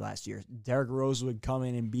desperately last year. Derrick Rose would come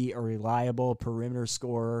in and be a reliable perimeter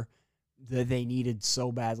scorer that they needed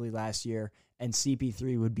so badly last year, and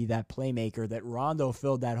CP3 would be that playmaker that Rondo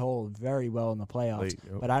filled that hole very well in the playoffs, Late,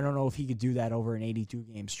 yep. but I don't know if he could do that over an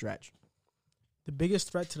 82-game stretch. The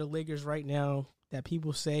biggest threat to the Lakers right now that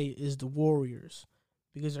people say is the Warriors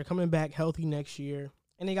because they're coming back healthy next year,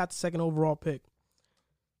 and they got the 2nd overall pick.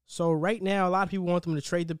 So right now, a lot of people want them to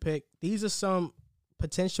trade the pick. These are some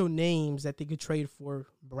potential names that they could trade for: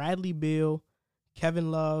 Bradley Beal,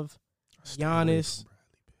 Kevin Love, Giannis,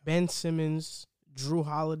 Ben Simmons, Drew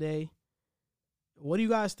Holiday. What do you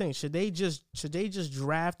guys think? Should they just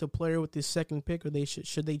draft a player with this 2nd pick, or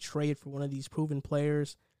should they trade for one of these proven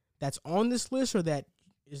players that's on this list or that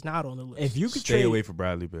is not on the list? If you could Stay trade away from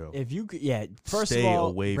Bradley Beal. If you could, first Stay of all,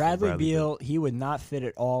 away from Bradley Bradley Beal, he would not fit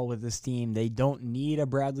at all with this team. They don't need a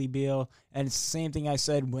Bradley Beal, and it's the same thing I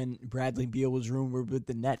said when Bradley Beal was rumored with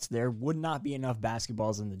the Nets. There would not be enough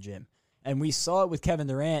basketballs in the gym, and we saw it with Kevin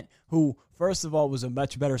Durant, who first of all was a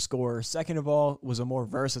much better scorer, second of all was a more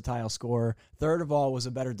versatile scorer, third of all was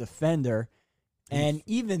a better defender. And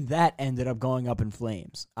even that ended up going up in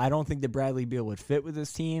flames. I don't think that Bradley Beal would fit with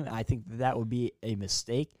this team. I think that would be a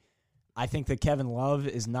mistake. I think that Kevin Love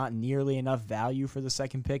is not nearly enough value for the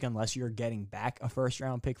 2nd pick unless you're getting back a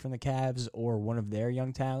 1st-round pick from the Cavs or one of their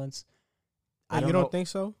young talents. You don't think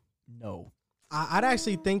so? No. I'd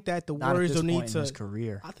actually think that the Not at Warriors this will need point in to. his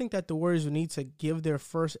career. I think that the Warriors will need to give their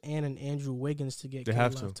first and an Andrew Wiggins to get. They Kevin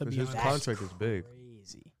have Love, to. be His honest. contract is big.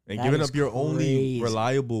 Crazy. And That giving is up your only crazy.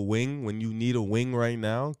 reliable wing when you need a wing right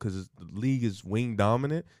now because the league is wing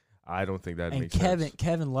dominant, I don't think that And makes sense.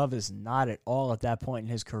 Kevin Love is not at all at that point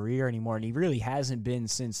in his career anymore, and he really hasn't been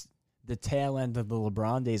since the tail end of the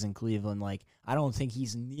LeBron days in Cleveland. Like, I don't think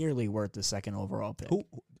he's nearly worth the 2nd overall pick.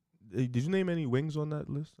 Did you name any wings on that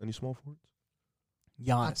list? Any small forwards?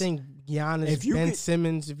 Giannis. I think Giannis, If you Ben could-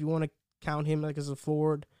 Simmons, if you want to count him like as a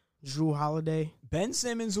forward, Drew Holiday. Ben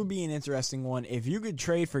Simmons would be an interesting one. If you could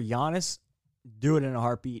trade for Giannis, do it in a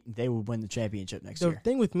heartbeat. They would win the championship next The year.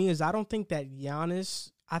 thing with me is I don't think that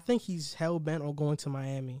Giannis. I think he's hell bent on going to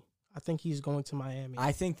Miami. I think he's going to Miami.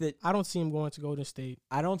 I think that I don't see him going to Golden State.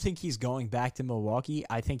 I don't think he's going back to Milwaukee.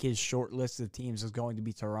 I think his short list of teams is going to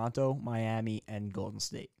be Toronto, Miami, and Golden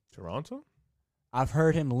State. Toronto? I've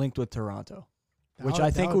heard him linked with Toronto, which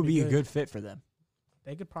I think would be a good fit for them.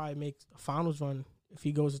 They could probably make a finals run if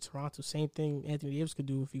he goes to Toronto. Same thing Anthony Davis could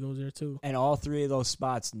do if he goes there too. And all three of those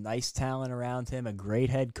spots, nice talent around him, a great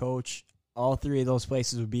head coach. All three of those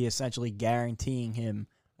places would be essentially guaranteeing him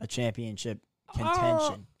a championship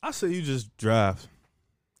contention. I say you just draft.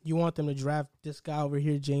 You want them to draft this guy over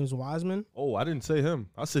here, James Wiseman? Oh, I didn't say him.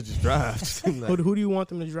 I said just draft. Who do you want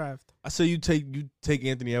them to draft? I say you take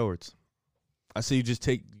Anthony Edwards. I say you just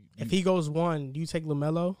take. If he goes 1, do you take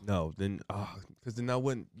LaMelo? No, then because then I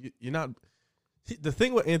wouldn't. You're not. The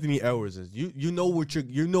thing with Anthony Edwards is you know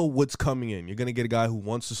what's coming in. You're gonna get a guy who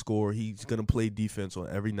wants to score. He's gonna play defense on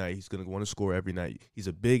every night. He's gonna want to score every night. He's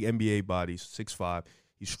a big NBA body, 6'5".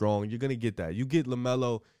 He's strong. You're gonna get that. You get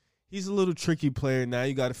LaMelo. He's a little tricky player. Now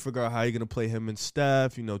you got to figure out how you're gonna play him and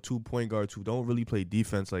Steph. 2 point guards who don't really play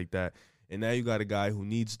defense like that. And now you got a guy who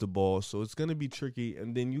needs the ball, so it's gonna be tricky.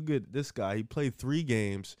 And then you get this guy. He played 3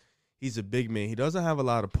 games. He's a big man. He doesn't have a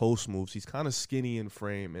lot of post moves. He's kind of skinny in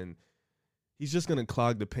frame, and he's just gonna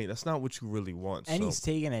clog the paint. That's not what you really want. And he's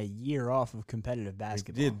taking a year off of competitive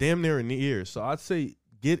basketball. Yeah, damn near a year. So I'd say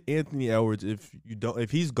get Anthony Edwards.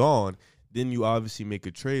 If he's gone, then you obviously make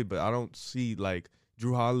a trade. But I don't see like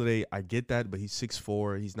Drew Holiday. I get that, but he's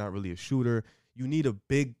 6'4". He's not really a shooter. You need a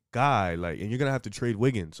big guy, and you're gonna have to trade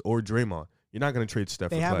Wiggins or Draymond. You're not gonna trade Steph.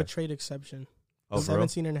 They have a trade exception.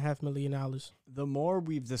 $17.5 million. The more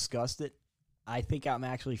we've discussed it, I think I'm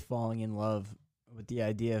actually falling in love with the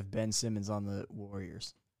idea of Ben Simmons on the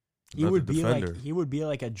Warriors. He would be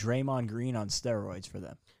like a Draymond Green on steroids for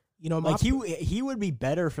them. He would be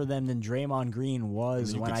better for them than Draymond Green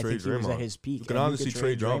was when I think he was at his peak. You can honestly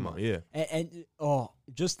trade Draymond, yeah. And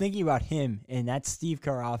just thinking about him and that Steve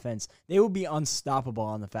Kerr offense, they would be unstoppable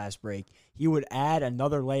on the fast break. He would add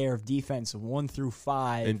another layer of defense 1 through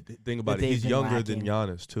 5. And think about it, he's younger than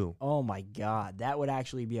Giannis too. Oh my God, that would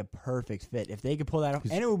actually be a perfect fit if they could pull that off,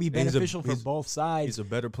 and it would be beneficial for both sides. He's a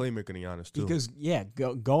better playmaker than Giannis too. Because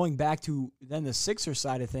going back to then the Sixers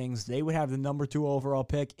side of things, they would have the number 2 overall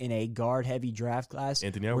pick in a guard-heavy draft class,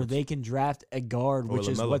 Anthony where Edwards. they can draft a guard, which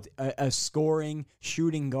is what a scoring,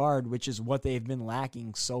 shooting guard, which is what they've been lacking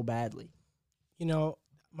so badly.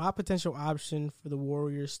 My potential option for the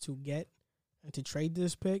Warriors to get and to trade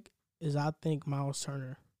this pick is, I think, Miles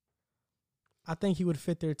Turner. I think he would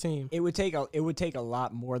fit their team. It would take a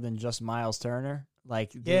lot more than just Miles Turner.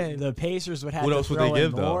 The Pacers would have what to else would throw they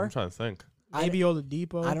give in though? more. I'm trying to think. Maybe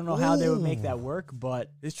Oladipo. I don't know how they would make that work,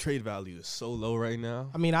 but His trade value is so low right now.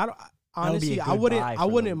 I mean, I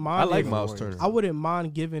wouldn't mind. I like Miles Turner. I wouldn't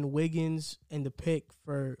mind giving Wiggins and the pick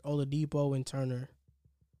for Oladipo and Turner.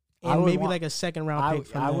 And maybe like a second-round pick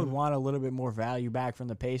from them. I would want a little bit more value back from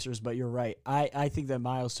the Pacers, but you're right. I think that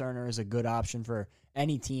Miles Turner is a good option for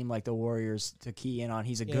any team like the Warriors to key in on.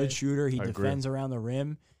 He's a good shooter. He defends around the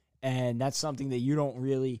rim, and that's something that you don't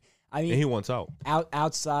really – I mean, and he wants out.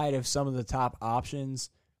 Outside of some of the top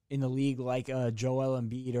options in the league like Joel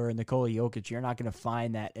Embiid or Nikola Jokic, you're not going to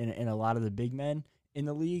find that in a lot of the big men in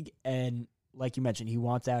the league, and – like you mentioned, he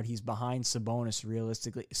wants out. He's behind Sabonis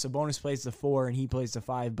realistically. Sabonis plays the 4 and he plays the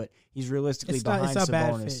 5, but he's realistically behind Sabonis.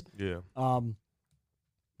 Bad fit. Yeah.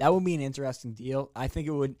 That would be an interesting deal. I think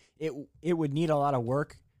it would need a lot of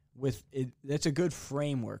work with it. That's a good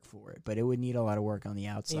framework for it, but it would need a lot of work on the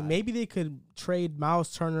outside. And maybe they could trade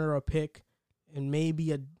Miles Turner a pick and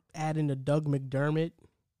maybe add in a Doug McDermott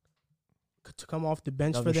to come off the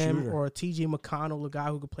bench for them, or a T.J. McConnell, a guy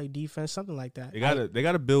who could play defense, something like that. They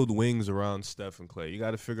gotta build wings around Steph and Clay. You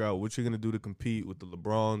got to figure out what you're gonna do to compete with the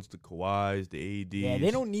LeBrons, the Kawhis, the ADs. Yeah, they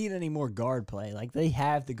don't need any more guard play. Like they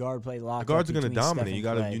have the guard play locked. The guards are gonna dominate.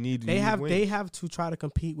 They have to try to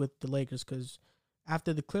compete with the Lakers because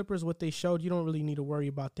after the Clippers, what they showed, you don't really need to worry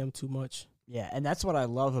about them too much. Yeah, and that's what I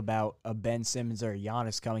love about a Ben Simmons or a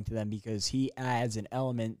Giannis coming to them, because he adds an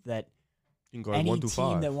element that any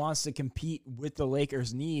team that wants to compete with the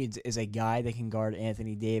Lakers needs is a guy that can guard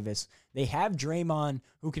Anthony Davis. They have Draymond,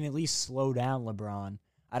 who can at least slow down LeBron.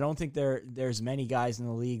 I don't think there's many guys in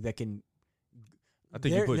the league that can. I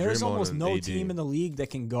think you put there's Draymond almost no AD. team in the league that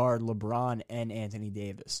can guard LeBron and Anthony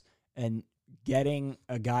Davis. And getting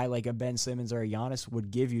a guy like a Ben Simmons or a Giannis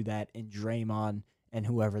would give you that in Draymond and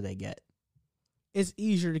whoever they get. It's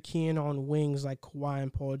easier to key in on wings like Kawhi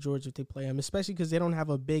and Paul George if they play him, especially because they don't have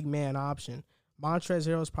a big man option. Montrezl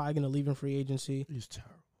Harrell is probably going to leave in free agency. He's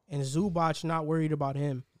terrible. And Zubac, not worried about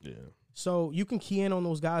him. Yeah. So you can key in on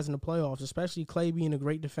those guys in the playoffs, especially Clay being a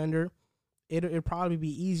great defender. It'd probably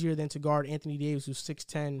be easier than to guard Anthony Davis, who's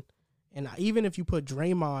 6'10", And even if you put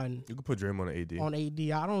Draymond, you can put Draymond on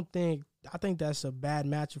AD. I think that's a bad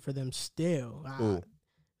matchup for them still.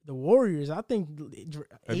 The Warriors, I think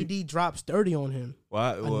AD drops 30 on him.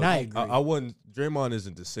 Well, night. I wouldn't. Draymond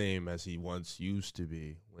isn't the same as he once used to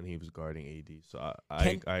be when he was guarding AD. So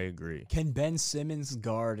I agree. Can Ben Simmons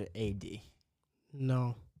guard AD?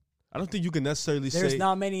 No. I don't think you can necessarily say. There's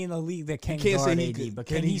not many in the league that can guard AD, but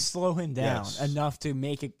can he slow him down enough to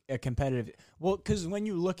make it a competitive? Well, because when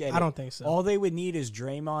you look at I don't think so. All they would need is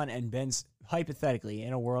Draymond and Ben, hypothetically,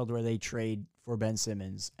 in a world where they trade for Ben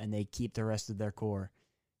Simmons and they keep the rest of their core.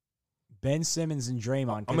 Ben Simmons and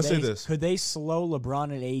Draymond. I'm going to say this. Could they slow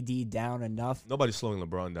LeBron and AD down enough? Nobody's slowing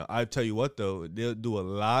LeBron down. I tell you what, though, they'll do a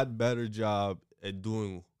lot better job at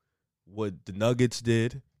doing what the Nuggets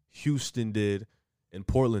did, Houston did, and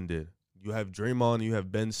Portland did. You have Draymond, you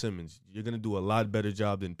have Ben Simmons. You're going to do a lot better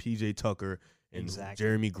job than PJ Tucker and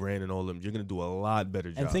Jeremy Grant and all of them. You're going to do a lot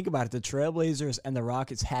better job. And think about it. The Trailblazers and the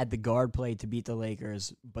Rockets had the guard play to beat the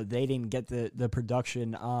Lakers, but they didn't get the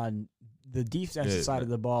production on the defensive side of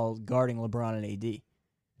the ball guarding LeBron and AD.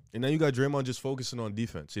 And now you got Draymond just focusing on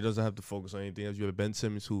defense. He doesn't have to focus on anything else. You have Ben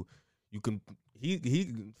Simmons who you can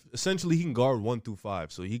he essentially he can guard 1 through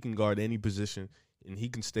 5, so he can guard any position and he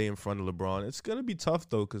can stay in front of LeBron. It's gonna be tough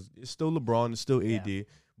though because it's still LeBron, it's still AD,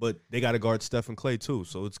 but they got to guard Steph and Klay too.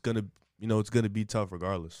 So it's gonna be tough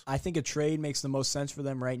regardless. I think a trade makes the most sense for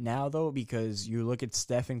them right now, though, because you look at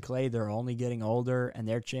Steph and Klay, they're only getting older, and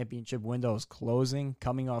their championship window is closing.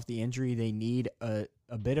 Coming off the injury, they need a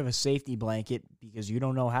bit of a safety blanket because you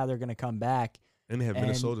don't know how they're going to come back. And they have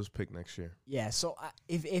Minnesota's pick next year. Yeah, so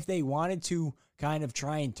if they wanted to kind of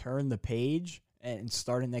try and turn the page and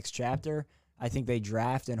start a next chapter, I think they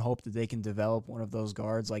draft and hope that they can develop one of those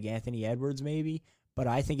guards like Anthony Edwards maybe. But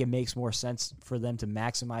I think it makes more sense for them to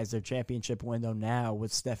maximize their championship window now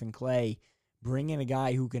with Steph and Klay, bring in a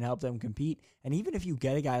guy who can help them compete. And even if you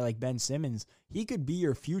get a guy like Ben Simmons, he could be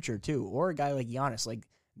your future too, or a guy like Giannis. Like,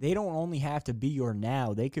 they don't only have to be your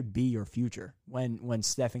now, they could be your future when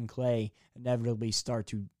Steph and Klay inevitably start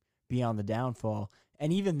to be on the downfall.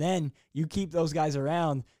 And even then, you keep those guys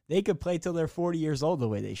around, they could play till they're 40 years old the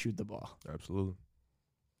way they shoot the ball. Absolutely.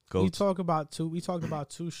 We talked about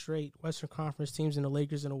two straight Western Conference teams in the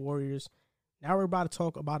Lakers and the Warriors. Now we're about to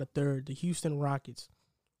talk about a third, the Houston Rockets.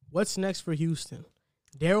 What's next for Houston?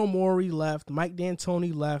 Daryl Morey left. Mike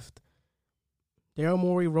D'Antoni left. Daryl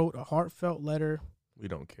Morey wrote a heartfelt letter. We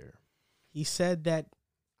don't care. He said that,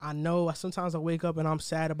 I know sometimes I wake up and I'm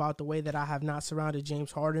sad about the way that I have not surrounded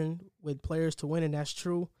James Harden with players to win, and that's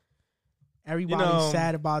true. Everybody's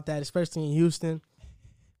sad about that, especially in Houston.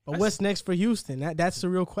 But what's next for Houston? That's the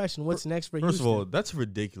real question. What's next for Houston? First of all, that's a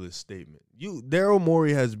ridiculous statement. Daryl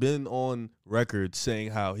Morey has been on record saying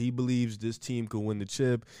how he believes this team could win the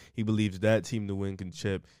chip. He believes that team to win can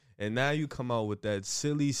chip. And now you come out with that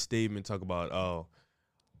silly statement, talk about, oh,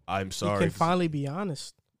 I'm sorry. You can finally be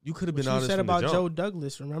honest. You could have been honest. You said from about the jump. Joe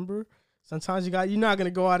Douglas, remember? Sometimes you're not going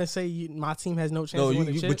to go out and say my team has no chance to win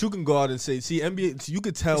the chip. But you can go out and say, see, NBA, you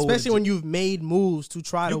could tell. Especially when you've made moves to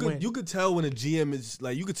try to win. You could tell when a GM is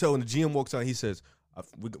like, you could tell when the GM walks out, he says,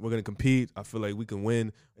 we're going to compete. I feel like we can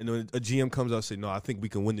win. And when a GM comes out and says, no, I think we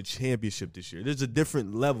can win the championship this year. There's a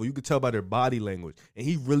different level. You could tell by their body language. And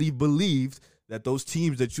he really believed that those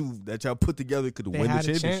teams that y'all put together could win the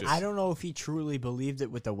championship. I don't know if he truly believed it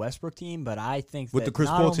with the Westbrook team, but I think with that the Chris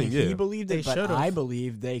not Paul only team, he believed it, but should've. I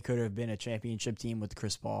believe they could have been a championship team with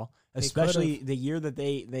Chris Paul, especially the year that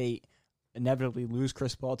they inevitably lose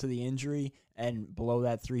Chris Paul to the injury and blow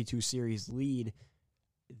that 3-2 series lead.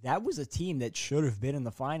 That was a team that should have been in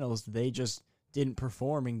the finals. They just didn't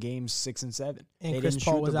perform in games 6 and 7. And they Chris didn't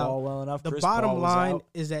Paul shoot was the out. ball well enough. The Chris bottom Paul was line out.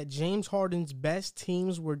 is that James Harden's best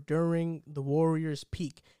teams were during the Warriors'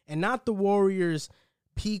 peak, and not the Warriors'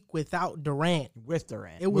 peak without Durant. With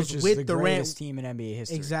Durant. It was which is with the Durant. greatest team in NBA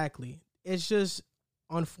history. Exactly. It's just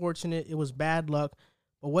unfortunate. It was bad luck.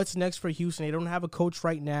 But what's next for Houston? They don't have a coach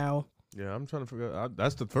right now. Yeah, I'm trying to figure out.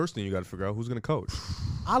 That's the first thing you got to figure out, who's going to coach.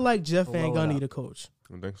 I like Jeff Van Blow it Gundy up. to coach.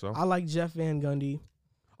 You think so? I like Jeff Van Gundy.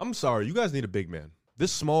 I'm sorry. You guys need a big man.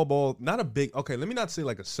 This small ball, not a big. Okay, let me not say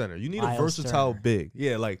like a center. You need Miles a versatile Turner. big.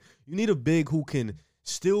 Yeah, like you need a big who can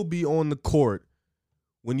still be on the court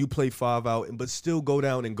when you play 5 out, but still go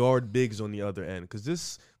down and guard bigs on the other end. Because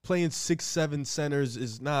this playing 6-7 centers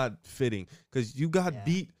is not fitting. Because you got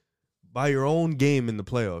beat by your own game in the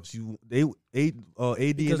playoffs.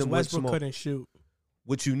 AD Because and them went Westbrook small, couldn't shoot.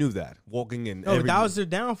 which you knew that walking in. No, that was their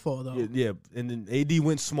downfall, though. Yeah, and then AD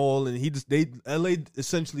went small, and LA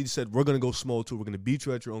essentially said, we're going to go small, too. We're going to beat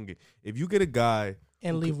you at your own game. If you get a guy...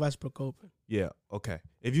 And leave Westbrook open. Yeah, okay.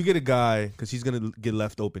 If you get a guy, because he's going to get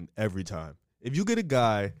left open every time. If you get a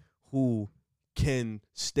guy who can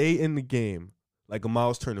stay in the game, like a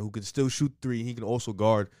Miles Turner, who can still shoot three. He can also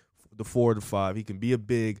guard the 4 or the 5. He can be a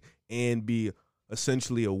big and be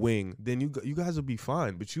essentially a wing. Then you guys will be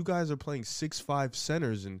fine. But you guys are playing 6'5"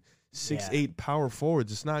 centers and 6'8" power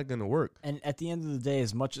forwards. It's not going to work. And at the end of the day,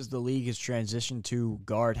 as much as the league has transitioned to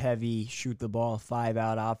guard-heavy, shoot-the-ball,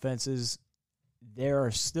 5-out offenses, there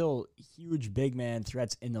are still huge big man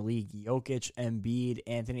threats in the league. Jokic, Embiid,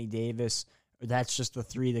 Anthony Davis. That's just the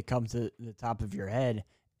 3 that come to the top of your head.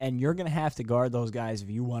 And you're going to have to guard those guys if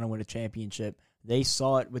you want to win a championship. They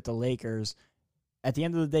saw it with the Lakers. At the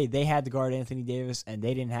end of the day, they had to guard Anthony Davis, and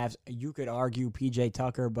they didn't have – you could argue P.J.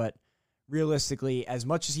 Tucker, but realistically, as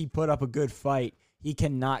much as he put up a good fight, he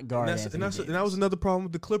cannot guard Anthony Davis. And that was another problem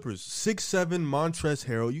with the Clippers. 6'7" Montrezl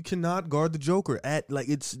Harrell. You cannot guard the Joker.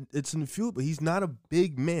 It's in the field, but he's not a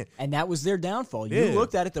big man. And that was their downfall. You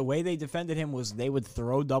looked at it, the way they defended him was they would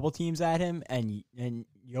throw double teams at him, and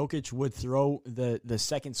Jokic would throw the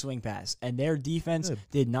second swing pass. And their defense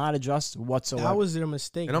did not adjust whatsoever. That was their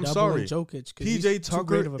mistake. And I'm sorry, Jokic, P.J.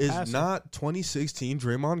 Tucker is not 2016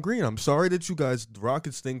 Draymond Green. I'm sorry that you guys, the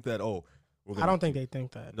Rockets, think that, I don't think they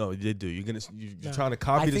think that. No, they do. You're trying to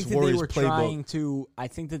copy this Warriors playbook. I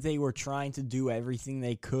think that they were trying to do everything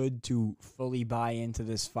they could to fully buy into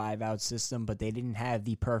this 5-out system, but they didn't have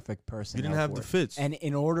the perfect personnel. You didn't have the fits. And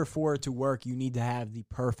in order for it to work, you need to have the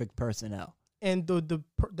perfect personnel. And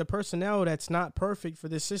the personnel that's not perfect for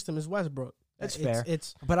this system is Westbrook. That's fair.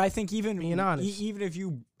 But I think even being honest, even if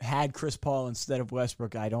you had Chris Paul instead of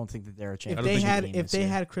Westbrook, I don't think that they're a chance. If they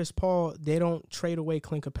had Chris Paul, they don't trade away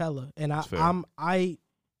Clint Capella, and I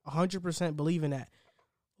 100% believe in that.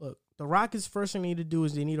 Look, the Rockets' first thing they need to do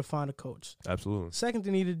is they need to find a coach. Absolutely. Second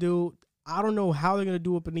thing they need to do, I don't know how they're going to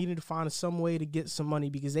do it, but they need to find some way to get some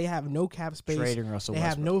money because they have no cap space. Trading Russell Westbrook.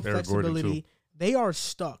 Have no flexibility. They are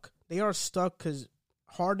stuck. They are stuck because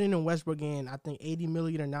Harden and Westbrook gain, I think, $80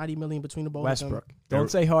 million or $90 million between the both of them. Westbrook. Don't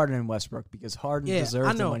say Harden and Westbrook because Harden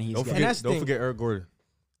deserves the money he's getting. Don't forget Eric Gordon.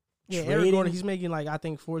 Yeah, Eric Gordon, he's making I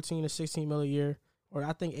think 14 to 16 million a year, or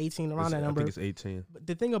I think 18 around that number. I think it's 18. But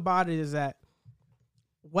the thing about it is that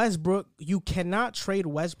Westbrook, you cannot trade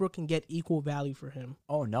Westbrook and get equal value for him.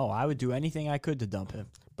 Oh no, I would do anything I could to dump him.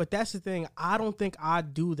 But that's the thing. I don't think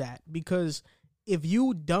I'd do that because if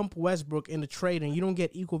you dump Westbrook in the trade and you don't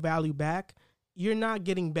get equal value back, you're not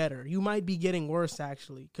getting better. You might be getting worse,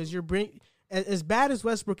 actually, because as bad as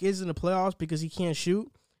Westbrook is in the playoffs because he can't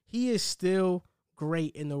shoot, he is still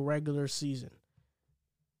great in the regular season.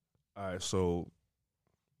 All right, so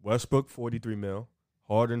Westbrook, $43 million,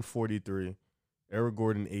 Harden, $43, Eric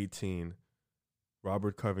Gordon, $18,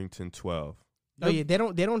 Robert Covington, $12. Oh, yeah, they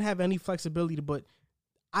don't have any flexibility, but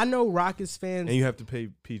I know Rockets fans. And you have to pay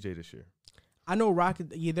PJ this year. I know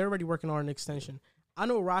they're already working on an extension. I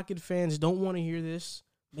know Rocket fans don't want to hear this.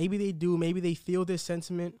 Maybe they do. Maybe they feel this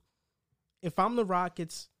sentiment. If I'm the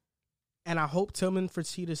Rockets, and I hope Tillman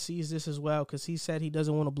Fertitta sees this as well because he said he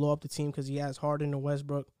doesn't want to blow up the team because he has Harden and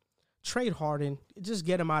Westbrook. Trade Harden. Just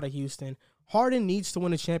get him out of Houston. Harden needs to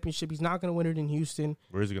win a championship. He's not going to win it in Houston.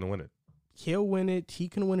 Where is he going to win it? He'll win it. He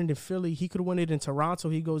can win it in Philly. He could win it in Toronto.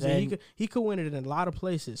 He goes in. He could win it in a lot of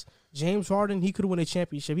places. James Harden, he could win a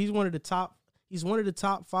championship. He's one of the top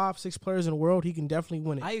 5-6 players in the world. He can definitely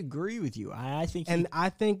win it. I agree with you. I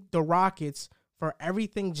think the Rockets, for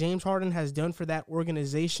everything James Harden has done for that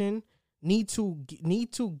organization, need to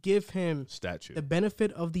give him the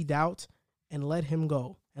benefit of the doubt and let him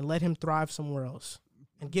go and let him thrive somewhere else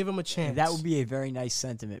and give him a chance. And that would be a very nice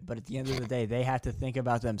sentiment. But at the end of the day, they have to think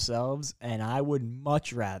about themselves. And I would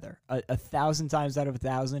much rather 1,000 times out of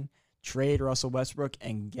 1,000 trade Russell Westbrook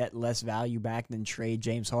and get less value back than trade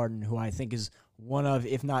James Harden, who I think is one of,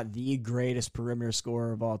 if not the greatest perimeter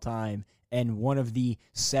scorer of all time, and one of the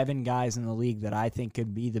 7 guys in the league that I think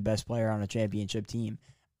could be the best player on a championship team.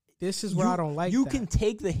 This is where I don't like You that. can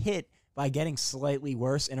take the hit by getting slightly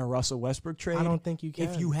worse in a Russell Westbrook trade. I don't think you can.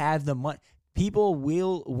 If you have the money. People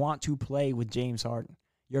will want to play with James Harden.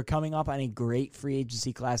 You're coming up on a great free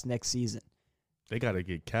agency class next season. They got to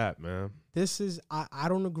get capped, man. I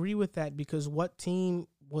don't agree with that because what team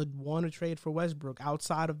would want to trade for Westbrook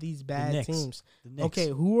outside of these bad teams? Okay,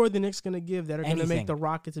 who are the Knicks going to give that are going to make the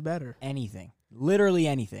Rockets better? Anything. Literally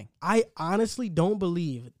anything. I honestly don't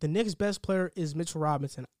believe the Knicks' best player is Mitchell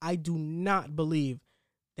Robinson. I do not believe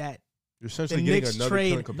that you're essentially getting another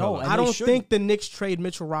Clint Capella. No, I don't think the Knicks trade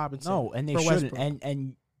Mitchell Robinson. No, and they shouldn't.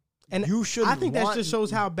 And you shouldn't. I think that just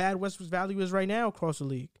shows how bad Westbrook's value is right now across the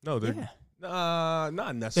league. No,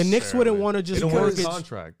 not necessarily. The Knicks wouldn't want to just work his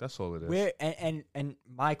contract. That's all it is. And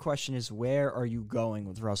my question is, where are you going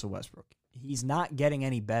with Russell Westbrook? he's not getting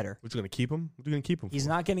any better. We're going to keep him? What are you going to keep him He's for?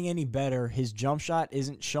 not getting any better. His jump shot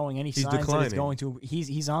isn't showing any signs declining. that it's going to.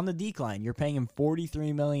 He's on the decline. You're paying him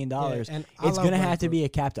 $43 million. and It's going to have to be a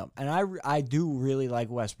cap dump. And I do really like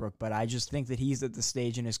Westbrook, but I just think that he's at the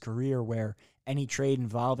stage in his career where any trade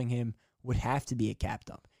involving him would have to be a cap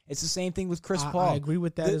dump. It's the same thing with Chris Paul. I agree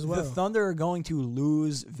with that as well. The Thunder are going to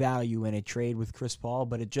lose value in a trade with Chris Paul,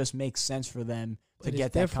 but it just makes sense for them to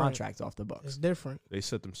get that contract off the books. It's different. They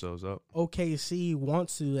set themselves up. OKC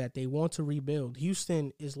wants to do that. They want to rebuild.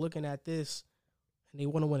 Houston is looking at this, and they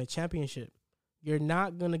want to win a championship. You're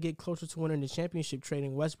not going to get closer to winning the championship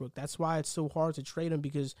trading Westbrook. That's why it's so hard to trade him,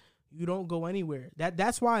 because you don't go anywhere.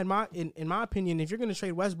 That's why, in my opinion, if you're going to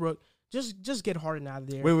trade Westbrook, just get Harden out of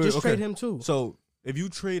there. Just trade him too. So if you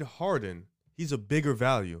trade Harden, he's a bigger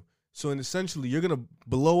value. So essentially, you're going to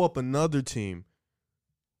blow up another team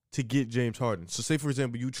to get James Harden. So say, for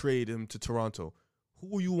example, you trade him to Toronto.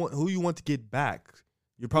 Who you want to get back?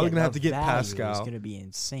 You're probably going to have to get Pascal. It's going to be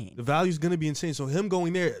insane. The value is going to be insane. So him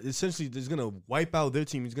going there, essentially, is going to wipe out their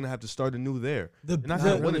team. He's going to have to start anew there. They're not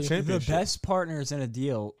going to win a championship. The best partners in a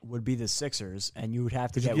deal would be the Sixers, and you would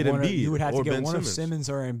have to get Embiid one of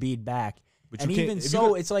Simmons or Embiid back. But and even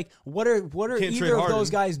so, it's like, what are either of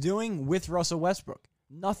those guys doing with Russell Westbrook?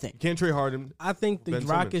 Nothing. You can't trade Harden. I think the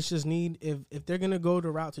Rockets just need, if they're going to go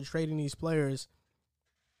the route to trading these players,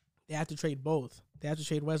 they have to trade both. They have to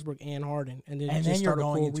trade Westbrook and Harden, and then you're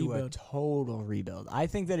going into a total rebuild. I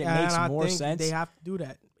think that it makes more sense. They have to do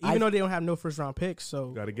that, even though they don't have no first-round picks. So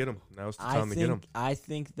got to get them. Now's the time to get them. I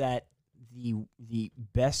think that the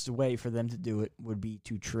best way for them to do it would be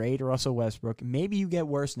to trade Russell Westbrook. Maybe you get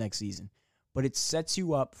worse next season, but it sets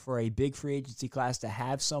you up for a big free agency class to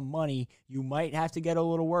have some money. You might have to get a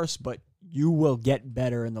little worse, but you will get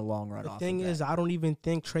better in the long run. The thing is, I don't even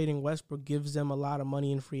think trading Westbrook gives them a lot of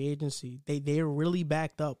money in free agency. They're really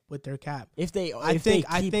backed up with their cap. If they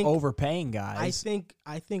keep overpaying guys,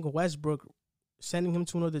 I think Westbrook, sending him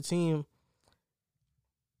to another team,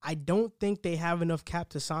 I don't think they have enough cap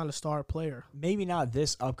to sign a star player. Maybe not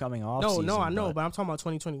this upcoming offseason. No, I know, but I'm talking about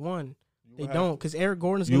 2021. They don't, because Eric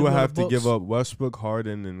Gordon's going to You would have to give up Westbrook,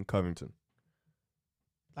 Harden, and Covington.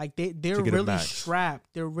 Like they're really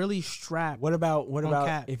strapped. They're really strapped. What about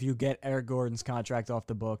cap? If you get Eric Gordon's contract off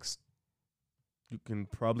the books? You can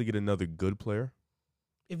probably get another good player.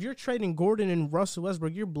 If you're trading Gordon and Russell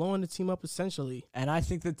Westbrook, you're blowing the team up essentially. And I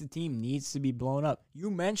think that the team needs to be blown up. You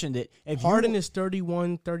mentioned it. If Harden is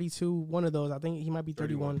 31, 32, one of those. I think he might be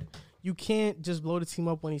 31. You can't just blow the team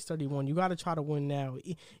up when he's 31. You got to try to win now.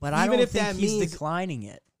 But I don't think he's declining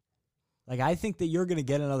it. Like, I think that you're going to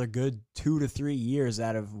get another good 2 to 3 years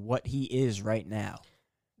out of what he is right now.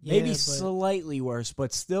 Yeah, maybe slightly worse,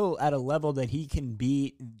 but still at a level that he can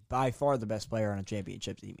be by far the best player on a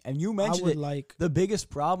championship team. And you mentioned the biggest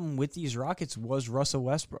problem with these Rockets was Russell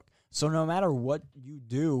Westbrook. So no matter what you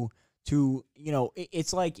do to,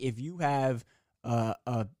 it's like if you have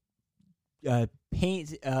a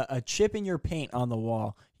chip in your paint on the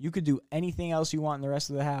wall, you could do anything else you want in the rest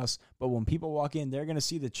of the house, but when people walk in, they're going to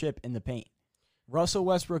see the chip in the paint. Russell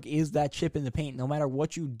Westbrook is that chip in the paint. No matter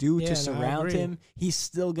what you do to surround him, he's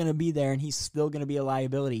still going to be there, and he's still going to be a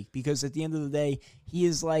liability, because at the end of the day, he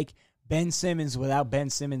is like Ben Simmons without Ben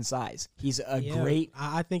Simmons' size. He's great.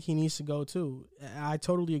 I think he needs to go too. I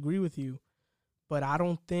totally agree with you, but I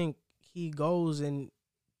don't think he goes and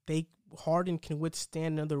Harden can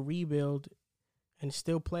withstand another rebuild and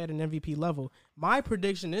still play at an MVP level. My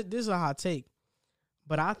prediction, this is a hot take,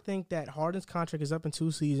 but I think that Harden's contract is up in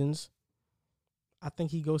 2 seasons. I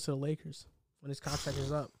think he goes to the Lakers when his contract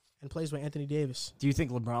is up and plays with Anthony Davis. Do you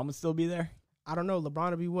think LeBron would still be there? I don't know.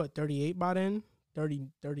 LeBron would be, 38 by then?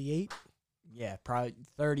 38? Yeah, probably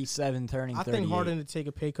 37, turning 38. I think Harden would take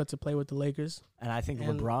a pay cut to play with the Lakers. And I think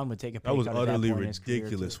LeBron would take a pay cut. That was utterly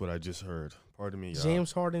ridiculous what I just heard. Pardon me, y'all.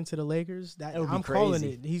 James Harden to the Lakers? I'm crazy. calling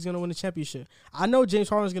it. He's going to win a championship. I know James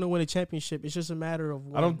Harden's going to win a championship. It's just a matter of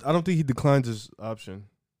when. I don't think he declines his option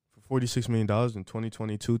for $46 million in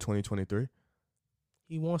 2022, 2023.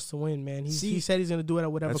 He wants to win, man. He said he's going to do it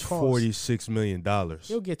at whatever cost. That's $46 million.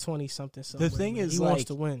 He'll get 20-something. The thing is, he wants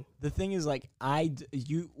to win. The thing is,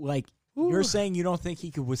 you're saying you don't think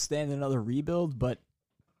he could withstand another rebuild, but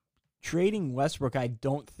trading Westbrook, I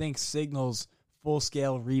don't think signals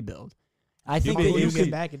full-scale rebuild. I think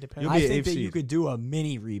that you could do a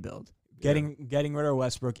mini rebuild. Getting rid of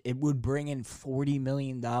Westbrook, it would bring in $40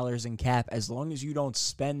 million in cap as long as you don't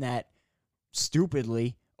spend that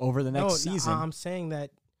stupidly over the next season. I'm saying that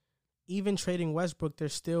even trading Westbrook, they're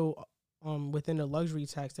still within the luxury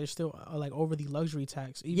tax. They're still over the luxury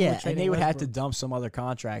tax. Even and they would have to dump some other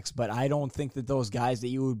contracts, but I don't think that those guys that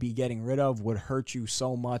you would be getting rid of would hurt you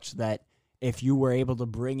so much that if you were able to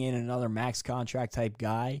bring in another max contract type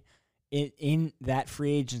guy in that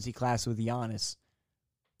free agency class with Giannis,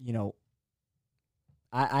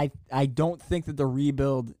 I don't think that the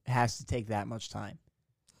rebuild has to take that much time.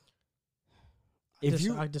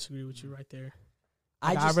 I disagree with you right there.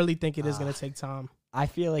 I really think it is going to take time. I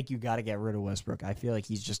feel like you got to get rid of Westbrook. I feel like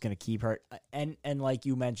he's just going to keep hurt. And like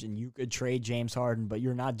you mentioned, you could trade James Harden, but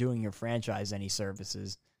you're not doing your franchise any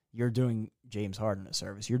services. You're doing James Harden a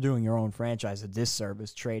service. You're doing your own franchise a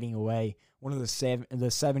disservice, trading away one of the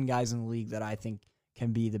seven guys in the league that I think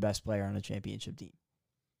can be the best player on a championship team.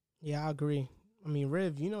 Yeah, I agree. I mean,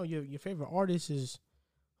 Riv, your favorite artist is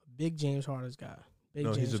a big James Harden guy.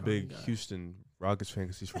 He's a big Houston Rockets fan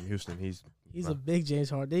because he's from Houston. He's a big James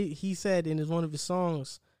Harden. He said in one of his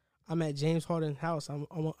songs, "I'm at James Harden's house. I'm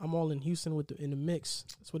all in Houston in the mix."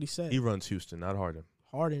 That's what he said. He runs Houston, not Harden.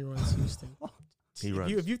 Harden runs Houston.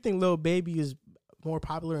 If you think Lil Baby is more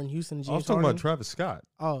popular in Houston than James Harden, I was talking about Travis Scott.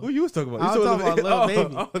 Oh, who you was talking about? I was talking about Lil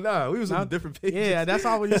Baby. Oh, nah, we was on different pages. Yeah, that's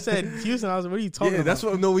all when you said Houston. I was like, what are you talking about? Yeah, that's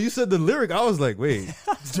what. No, when you said the lyric, I was like, wait,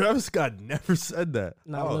 Travis Scott never said that.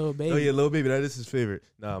 Not Lil Baby. Oh yeah, Lil Baby. That is his favorite.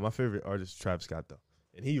 Nah, my favorite artist is Travis Scott though,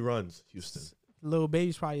 and he runs Houston. Lil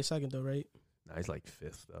Baby's probably your second though, right? Nah, he's like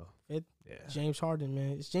fifth though. Fifth? Yeah. James Harden,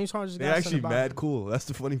 man. It's James Harden's They're actually mad cool. That's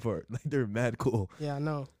the funny part. Like they're mad cool. Yeah, I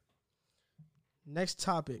know. Next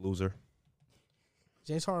topic. Loser.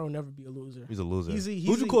 James Harden will never be a loser. He's a loser.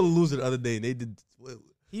 Who'd you call a loser the other day? And they did.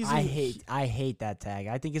 I hate that tag.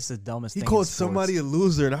 I think it's the dumbest thing. He called somebody a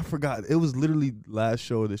loser, and I forgot. It was literally last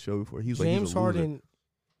show or the show before. He was James like, he's a Harden.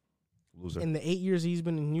 Loser. In the 8 years he's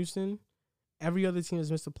been in Houston, every other team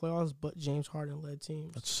has missed the playoffs, but James Harden led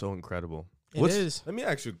teams. That's so incredible. It is. Let me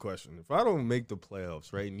ask you a question. If I don't make the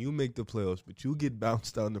playoffs, right, and you make the playoffs, but you get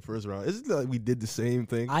bounced out in the first round, isn't it like we did the same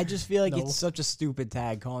thing? I just feel like it's such a stupid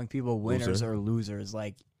tag calling people winners or losers.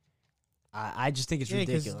 Like, I just think it's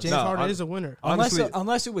ridiculous. James Harden is a winner.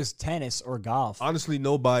 Unless it was tennis or golf. Honestly,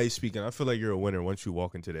 nobody speaking. I feel like you're a winner once you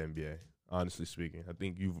walk into the NBA. Honestly speaking, I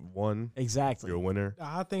think you've won. Exactly. You're a winner.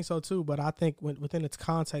 I think so too, but I think within its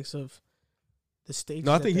context of the stage.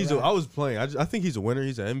 No, I think I was playing. I think he's a winner.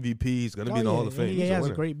 He's an MVP. He's gonna be in the Hall of Fame. He has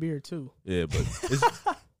a great beard too. Yeah, but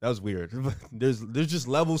that was weird. There's just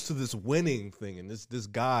levels to this winning thing, and this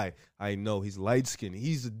guy I know he's light skinned.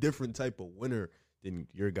 He's a different type of winner than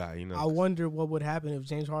your guy. You know. I wonder what would happen if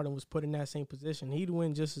James Harden was put in that same position. He'd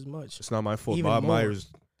win just as much. It's not my fault. Bob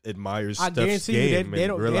Myers admires Steph's game.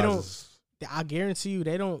 I guarantee you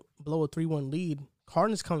they don't blow a 3-1 lead.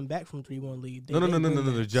 Harden's coming back from 3-1 lead.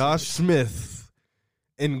 No. Josh Smith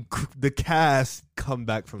and the cast come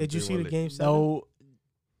back from 3-1 lead. Did you see the game 7? No.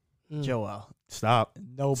 Joel. Stop.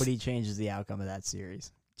 Nobody changes the outcome of that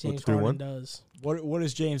series. James Harden does. What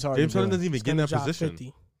is James Harden James Harden doesn't even get in that position.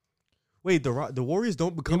 50. Wait, the Warriors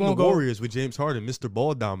don't become the Warriors with James Harden, Mr.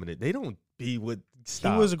 Ball Dominant. They don't be with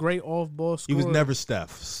Steph. He was a great off-ball scorer. He was never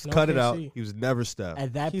Steph. Cut it out. He was never Steph.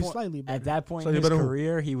 At that point in his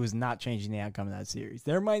career, he was not changing the outcome of that series.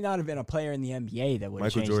 There might not have been a player in the NBA that would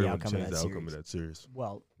have changed the outcome of that series.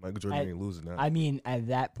 Well, Michael Jordan ain't losing that. I mean, at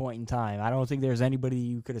that point in time, I don't think there's anybody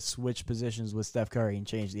you could have switched positions with Steph Curry and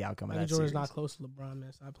changed the outcome of that series. Michael Jordan's not close to LeBron,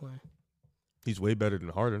 man. Stop playing. He's way better than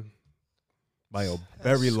Harden. By a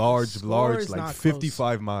very large, like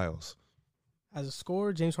 55 close. Miles. As a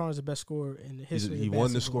scorer, James Harden is the best scorer in the history. He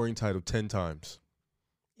won the scoring title 10 times.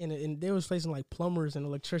 And they was facing like plumbers and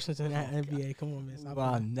electricians in that NBA. Come on, man. Move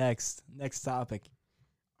on. Next topic.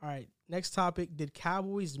 All right. Next topic. Did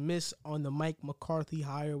Cowboys miss on the Mike McCarthy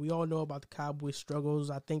hire? We all know about the Cowboys' struggles.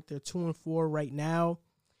 I think they're 2-4 right now.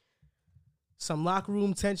 Some locker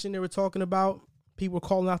room tension they were talking about. People were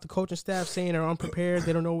calling out the coaching staff saying they're unprepared.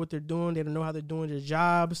 They don't know what they're doing. They don't know how they're doing their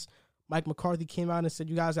jobs. Mike McCarthy came out and said,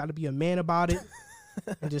 you guys got to be a man about it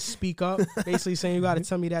and just speak up. Basically saying, you got to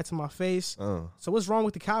tell me that to my face. So what's wrong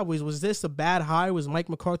with the Cowboys? Was this a bad hire? Was Mike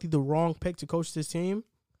McCarthy the wrong pick to coach this team?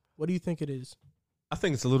 What do you think it is? I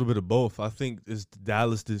think it's a little bit of both. I think it's the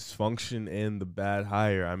Dallas dysfunction and the bad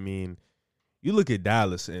hire. I mean, you look at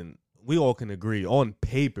Dallas and we all can agree, on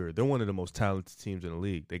paper, they're one of the most talented teams in the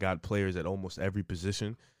league. They got players at almost every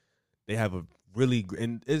position. They have a really –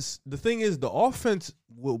 and the thing is, the offense,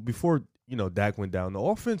 before, Dak went down, the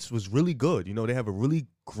offense was really good. They have a really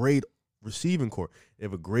great receiving core. They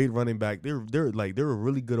have a great running back. They're a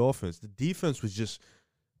really good offense. The defense was just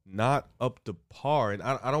not up to par. And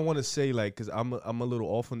I don't want to say, because I'm a little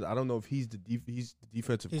off on – I don't know if he's the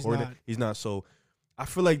defensive coordinator. He's not. So – I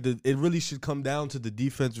feel like it really should come down to the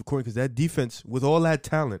defensive coordinator because that defense, with all that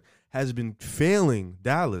talent, has been failing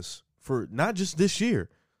Dallas for not just this year.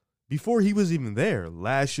 Before he was even there,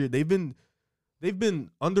 last year, they've been they've been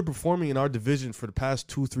underperforming in our division for the past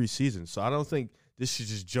 2-3 seasons. So I don't think this should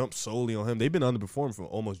just jump solely on him. They've been underperforming for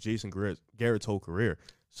almost Jason Garrett's whole career.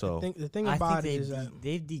 So the thing about it is that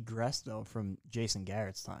they've digressed though from Jason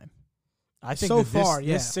Garrett's time. I think so far,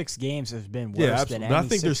 this 6 games have been worse than any I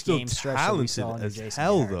think they're still talented as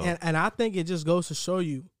hell, though. And I think it just goes to show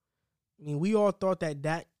you. I mean, we all thought that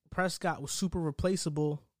Dak Prescott was super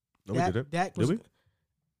replaceable. No, we didn't. Dak was, Did we?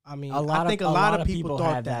 I mean, I think a lot of people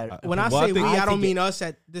thought that. When I say we, I don't mean us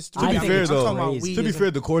at this. To be fair, though, to be fair,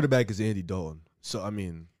 the quarterback is Andy Dalton. So I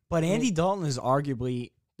mean, but Andy Dalton is arguably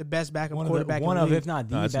the best backup quarterback, one of, if not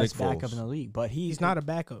the best Nick backup Foles. in the league. But he's not a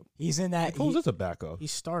backup. He's in that. Foles is a backup.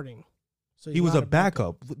 He's starting. So he was a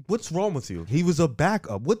backup. What's wrong with you? He was a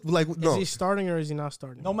backup. What is he starting or is he not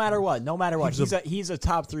starting? No matter what, he's a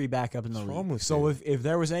top 3 backup in the league. So if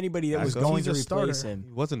there was anybody that was going to replace him,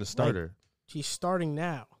 he wasn't a starter. He's starting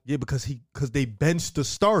now. Yeah, because they benched the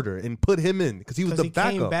starter and put him in because he was the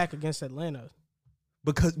backup. He came back against Atlanta.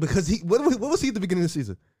 Because he what was he at the beginning of the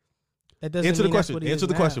season? That doesn't answer the mean question. That's what Answer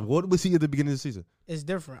the now. question. What was he at the beginning of the season? It's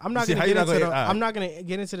different. I'm not going to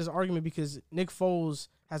get into this argument because Nick Foles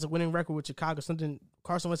has a winning record with Chicago, something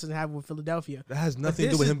Carson Wentz doesn't have with Philadelphia. That has nothing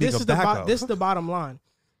to do with him being a backup. This is the bottom line.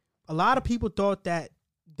 A lot of people thought that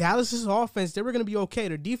Dallas's offense, they were going to be okay.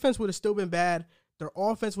 Their defense would have still been bad. Their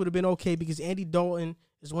offense would have been okay because Andy Dalton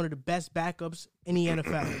is one of the best backups in the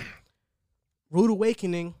NFL. Rude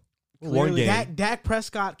awakening. Clearly, Dak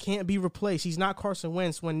Prescott can't be replaced. He's not Carson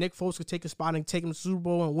Wentz when Nick Foles could take a spot and take him to the Super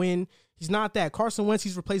Bowl and win. He's not that. Carson Wentz,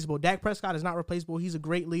 he's replaceable. Dak Prescott is not replaceable. He's a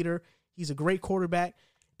great leader. He's a great quarterback.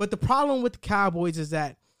 But the problem with the Cowboys is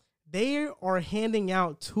that they are handing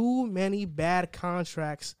out too many bad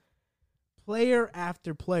contracts player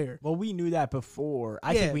after player. Well, we knew that before.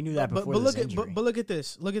 I think we knew that before but this injury. But look at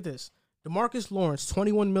this. Look at this. DeMarcus Lawrence,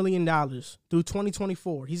 $21 million through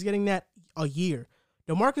 2024. He's getting that a year.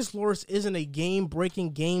 DeMarcus Lawrence isn't a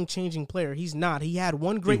game-breaking, game-changing player. He's not. He had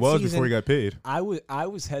one great season. Before he got paid. I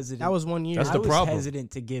was hesitant. That was 1 year. That's the problem. I was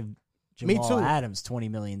hesitant to give Jamal Adams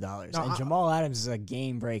 $20 million. And Jamal Adams is a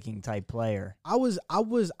game-breaking type player. I would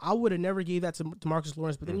have never gave that to DeMarcus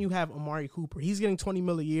Lawrence, but then you have Amari Cooper. He's getting $20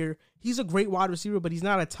 million a year. He's a great wide receiver, but he's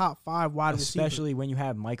not a top 5 wide receiver. Especially when you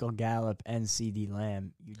have Michael Gallup and CeeDee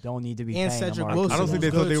Lamb. You don't need to be paying Cedric Amari Wilson. I don't think they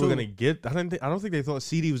thought they were too. going to get. I don't think they thought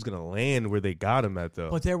CD was going to land where they got him at though.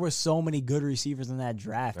 But there were so many good receivers in that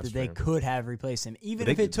draft That's that they fair. could have replaced him, even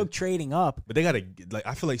if it took trading up. But they got to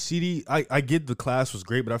I feel like CD. I get the class was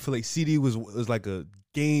great, but I feel like CD was like a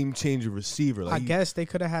game changer receiver. Like I guess they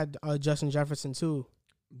could have had Justin Jefferson too.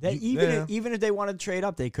 Even if they wanted to trade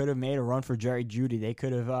up, they could have made a run for Jerry Jeudy. They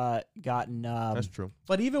could have gotten. That's true.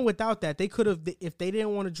 But even without that, they could have. If they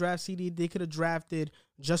didn't want to draft CD, they could have drafted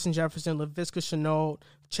Justin Jefferson, Laviska Shenault,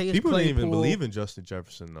 Chase People Claypool. didn't even believe in Justin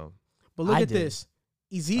Jefferson though. But look I at did. this.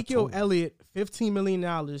 Ezekiel Elliott, $15 million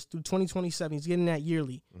through 2027. He's getting that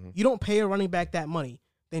yearly. You don't pay a running back that money.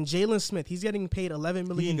 Then Jalen Smith, he's getting paid $11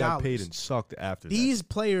 million. He got paid and sucked after These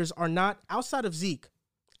players are not outside of Zeke,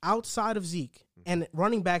 and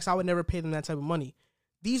running backs. I would never pay them that type of money.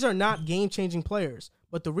 These are not game-changing players.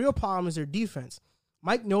 But the real problem is their defense.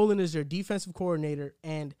 Mike Nolan is their defensive coordinator,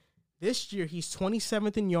 and this year he's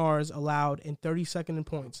 27th in yards allowed and 32nd in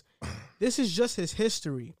points. This is just his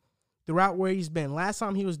history throughout where he's been. Last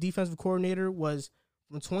time he was defensive coordinator was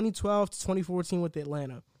from 2012 to 2014 with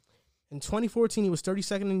Atlanta. In 2014, he was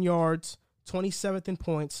 32nd in yards, 27th in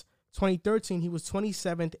points. 2013, he was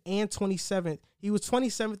 27th and 27th. He was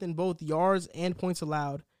 27th in both yards and points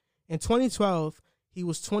allowed. In 2012, he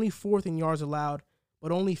was 24th in yards allowed,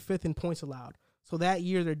 but only 5th in points allowed. So that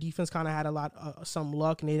year, their defense kind of had some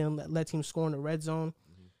luck, and they didn't let teams score in the red zone.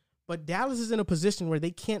 But Dallas is in a position where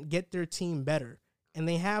they can't get their team better, and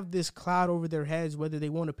they have this cloud over their heads whether they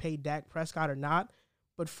want to pay Dak Prescott or not.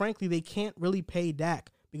 But frankly, they can't really pay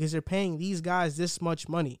Dak because they're paying these guys this much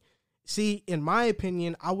money. See, in my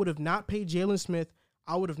opinion, I would have not paid Jalen Smith.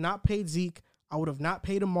 I would have not paid Zeke. I would have not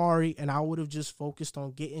paid Amari, and I would have just focused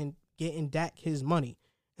on getting Dak his money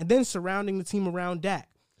and then surrounding the team around Dak.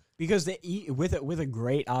 Because with a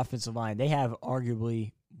great offensive line, they have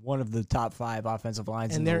arguably one of the top 5 offensive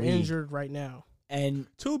lines in the league. And they're injured right now. And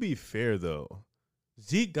To be fair, though,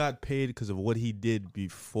 Zeke got paid because of what he did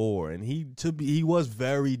before, and he was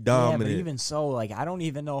very dominant. Yeah, but even so, like I don't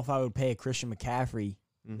even know if I would pay a Christian McCaffrey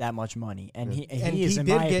that much money. And he is, in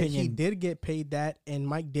my opinion, he did get paid that. And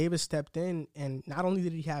Mike Davis stepped in, and not only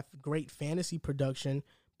did he have great fantasy production,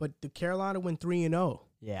 but the Carolina went 3-0.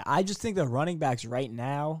 Yeah, I just think the running backs right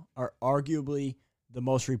now are arguably the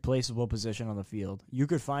most replaceable position on the field. You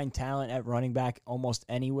could find talent at running back almost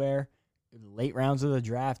anywhere, late rounds of the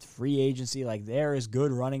draft, free agency. Like, there is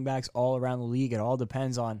good running backs all around the league. It all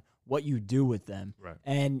depends on what you do with them. Right.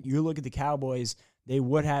 And you look at the Cowboys, they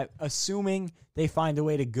would have, assuming they find a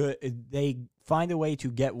way to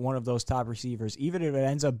get one of those top receivers, even if it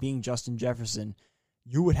ends up being Justin Jefferson,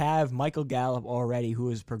 you would have Michael Gallup already, who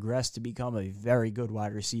has progressed to become a very good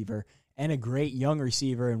wide receiver and a great young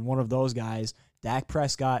receiver, and one of those guys, Dak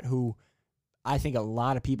Prescott, who I think a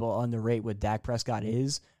lot of people underrate what Dak Prescott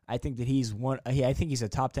is. I think that I think he's a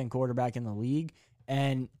top 10 quarterback in the league.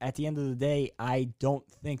 And at the end of the day, I don't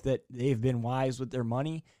think that they've been wise with their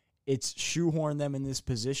money. It's shoehorned them in this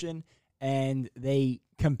position, and they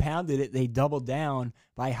compounded it. They doubled down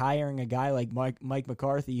by hiring a guy like Mike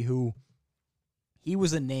McCarthy, who he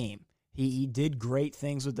was a name. He did great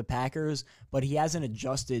things with the Packers, but he hasn't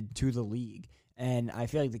adjusted to the league. And I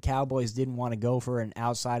feel like the Cowboys didn't want to go for an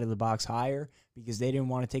outside-of-the-box hire because they didn't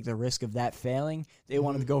want to take the risk of that failing. They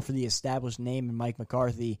wanted to go for the established name in Mike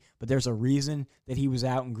McCarthy, but there's a reason that he was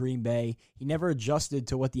out in Green Bay. He never adjusted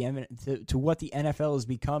to what the NFL is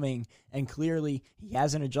becoming, and clearly he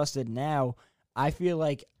hasn't adjusted now. I feel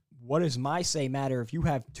like, what does my say matter if you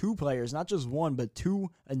have two players, not just one, but two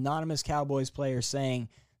anonymous Cowboys players saying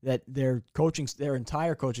that their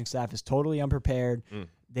entire coaching staff is totally unprepared.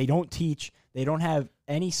 They don't teach. They don't have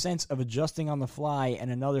any sense of adjusting on the fly, and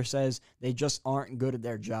another says they just aren't good at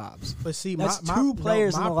their jobs. But see, that's two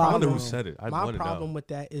players in the locker room. I wonder who said it. My problem with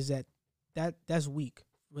that is that's weak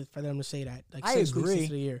for them to say that. Like, I 6 agree. weeks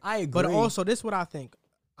into the year. I agree. But also, this is what I think.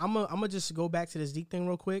 I'm gonna just go back to this Zeke thing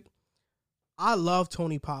real quick. I love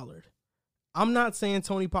Tony Pollard. I'm not saying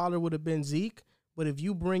Tony Pollard would have been Zeke, but if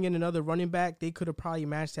you bring in another running back, they could have probably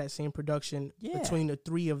matched that same production between the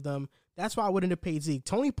three of them. That's why I wouldn't have paid Zeke.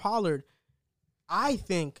 Tony Pollard, I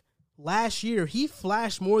think last year he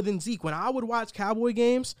flashed more than Zeke. When I would watch Cowboy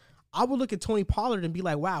games, I would look at Tony Pollard and be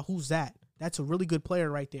like, wow, who's that? That's a really good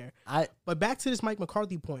player right there. But back to this Mike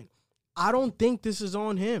McCarthy point, I don't think this is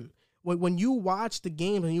on him. When you watch the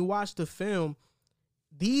game and you watch the film,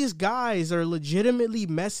 these guys are legitimately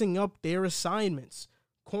messing up their assignments.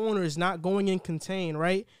 Corners not going in contain,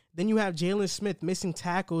 right? Then you have Jalen Smith missing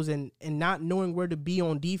tackles and not knowing where to be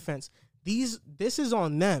on defense. This is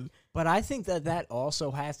on them. But I think that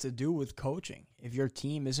also has to do with coaching. If your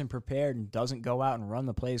team isn't prepared and doesn't go out and run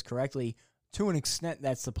the plays correctly, to an extent,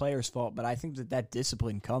 that's the player's fault. But I think that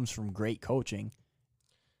discipline comes from great coaching,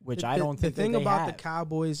 which I don't think that they have. The thing about the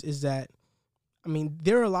Cowboys is that, I mean,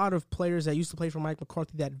 there are a lot of players that used to play for Mike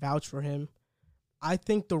McCarthy that vouch for him. I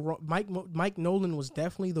think Mike Nolan was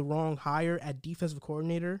definitely the wrong hire at defensive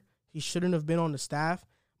coordinator. He shouldn't have been on the staff.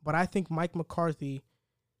 But I think Mike McCarthy,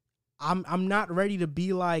 I'm not ready to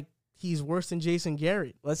be like he's worse than Jason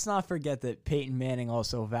Garrett. Let's not forget that Peyton Manning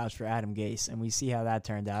also vouched for Adam Gase, and we see how that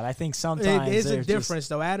turned out. I think sometimes it is a difference,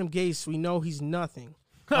 though. Adam Gase, we know he's nothing.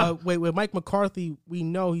 With Mike McCarthy, we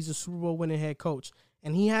know he's a Super Bowl winning head coach,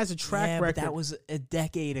 and he has a track record. But that was a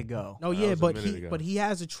decade ago. No, yeah, but he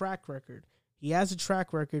has a track record. He has a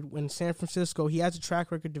track record in San Francisco. He has a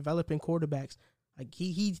track record developing quarterbacks. Like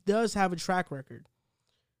he does have a track record.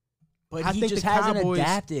 But he just hasn't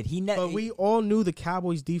adapted. But we all knew the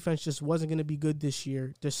Cowboys' defense just wasn't going to be good this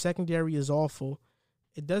year. Their secondary is awful.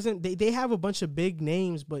 It doesn't. They have a bunch of big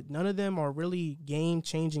names, but none of them are really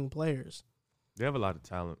game-changing players. They have a lot of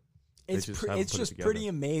talent. It's just pretty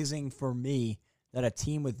amazing for me that a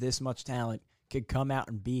team with this much talent could come out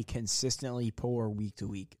and be consistently poor week to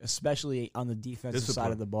week, especially on the defensive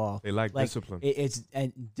side of the ball. They like discipline.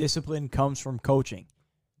 And discipline comes from coaching.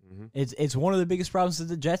 Mm-hmm. It's one of the biggest problems that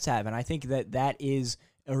the Jets have, and I think that is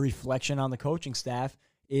a reflection on the coaching staff.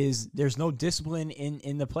 Is there's no discipline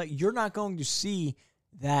in the play. You're not going to see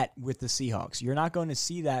that with the Seahawks. You're not going to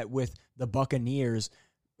see that with the Buccaneers,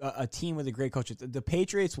 a team with a great coach. The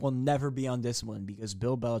Patriots will never be undisciplined because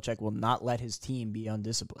Bill Belichick will not let his team be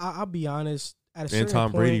undisciplined. I'll be honest. And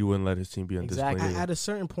Tom Brady wouldn't let his team be undisciplined. Exactly. At a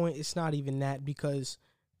certain point, it's not even that, because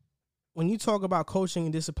when you talk about coaching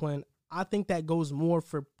and discipline, I think that goes more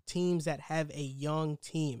for teams that have a young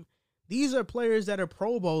team. These are players that are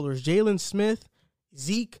Pro Bowlers. Jalen Smith,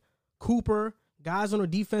 Zeke, Cooper, guys on the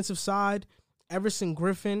defensive side, Everson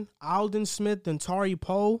Griffin, Alden Smith, and Tari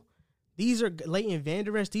Poe. These are Leighton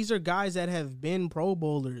Vander Esch. These are guys that have been Pro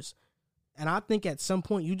Bowlers. And I think at some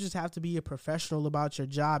point you just have to be a professional about your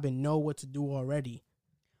job and know what to do already.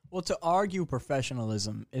 Well, to argue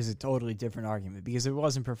professionalism is a totally different argument, because it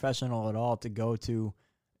wasn't professional at all to go to,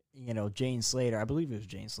 Jane Slater. I believe it was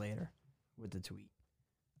Jane Slater with the tweet.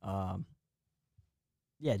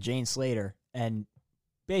 Jane Slater, and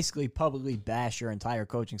basically publicly bash your entire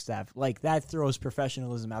coaching staff. Like, that throws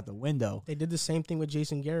professionalism out the window. They did the same thing with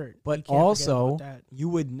Jason Garrett. But also, you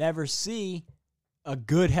would never see a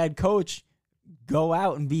good head coach go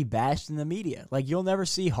out and be bashed in the media. Like, you'll never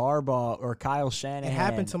see Harbaugh or Kyle Shanahan. It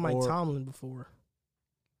happened to Mike Tomlin before.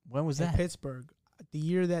 When was that? In Pittsburgh. The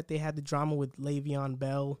year that they had the drama with Le'Veon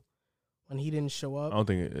Bell when he didn't show up. I don't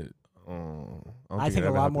think it I think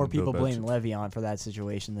a lot more people blame Le'Veon for that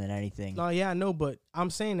situation than anything. No, yeah, I know, but I'm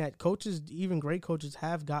saying that coaches, even great coaches,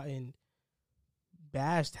 have gotten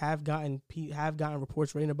bashed, have gotten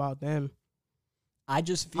reports written about them. I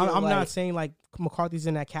just feel I'm not saying like McCarthy's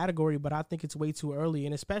in that category, but I think it's way too early,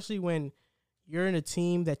 and especially when you're in a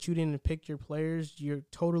team that you didn't pick your players, you're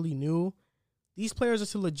totally new. These players are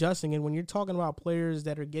still adjusting, and when you're talking about players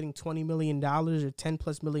that are getting $20 million or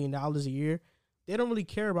 $10+ million a year, they don't really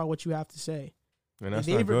care about what you have to say. And that's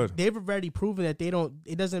not good. They've already proven that they don't.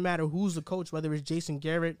 It doesn't matter who's the coach, whether it's Jason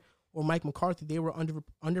Garrett or Mike McCarthy. They were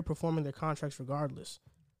underperforming their contracts regardless.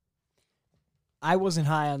 I wasn't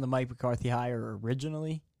high on the Mike McCarthy hire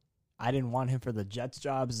originally. I didn't want him for the Jets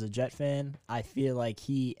job as a Jet fan. I feel like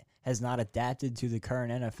he has not adapted to the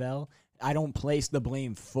current NFL. I don't place the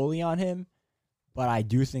blame fully on him, but I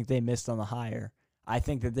do think they missed on the hire. I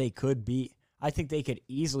think that they could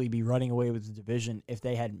easily be running away with the division if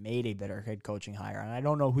they had made a better head coaching hire. And I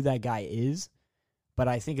don't know who that guy is, but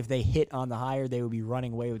I think if they hit on the hire, they would be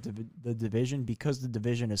running away with the division because the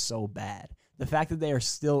division is so bad. The fact that they are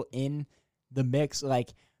still in the mix,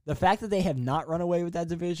 like the fact that they have not run away with that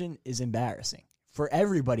division is embarrassing for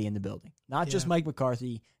everybody in the building. Not just Mike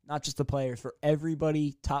McCarthy, not just the players, for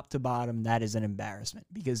everybody top to bottom. That is an embarrassment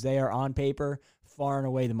because they are on paper far and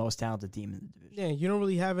away the most talented team in the division. Yeah, you don't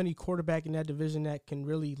really have any quarterback in that division that can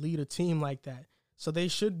really lead a team like that. So they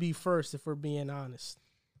should be first if we're being honest.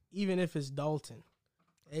 Even if it's Dalton,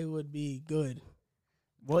 it would be good.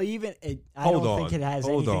 Well, I don't think it has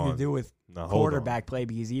anything to do with quarterback play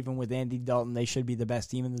because even with Andy Dalton, they should be the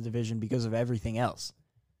best team in the division because of everything else.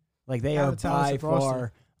 Like, they are by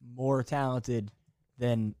far more talented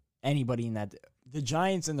than anybody in that. The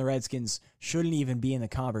Giants and the Redskins shouldn't even be in the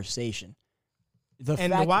conversation.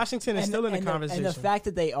 Washington is still in the conversation. And the fact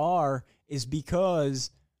that they are is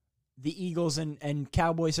because the Eagles and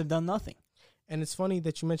Cowboys have done nothing. And it's funny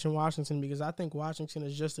that you mentioned Washington because I think Washington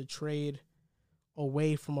is just a trade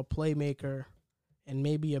away from a playmaker and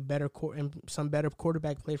maybe some better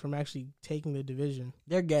quarterback play from actually taking the division.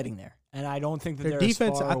 They're getting there, and I don't think that their they're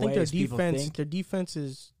defense. As far I think away their as people defense. think. Their defense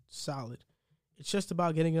is solid. It's just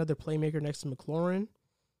about getting another playmaker next to McLaurin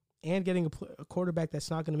and getting a quarterback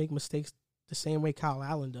that's not going to make mistakes the same way Kyle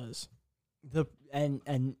Allen does.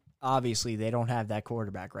 And obviously they don't have that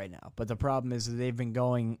quarterback right now. But the problem is that they've been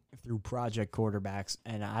going through project quarterbacks,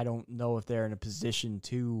 and I don't know if they're in a position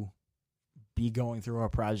to be going through a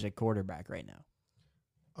project quarterback right now.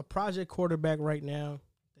 A project quarterback right now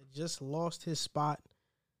that just lost his spot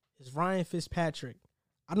is Ryan Fitzpatrick.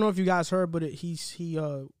 I don't know if you guys heard, but he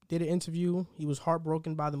did an interview. He was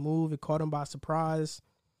heartbroken by the move. It caught him by surprise.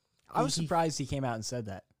 I was surprised he came out and said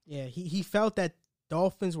that. Yeah, he felt that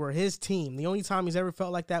Dolphins were his team. The only time he's ever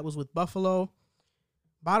felt like that was with Buffalo.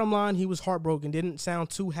 Bottom line, he was heartbroken. Didn't sound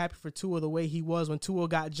too happy for Tua the way he was when Tua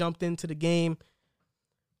got jumped into the game.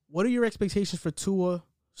 What are your expectations for Tua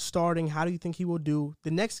starting? How do you think he will do?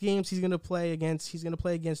 The next games he's going to play against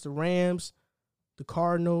the Rams, the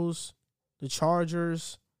Cardinals, the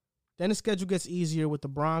Chargers. Then the schedule gets easier with the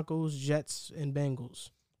Broncos, Jets, and Bengals.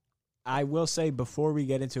 I will say before we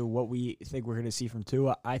get into what we think we're going to see from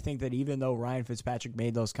Tua, I think that even though Ryan Fitzpatrick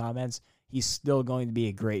made those comments, he's still going to be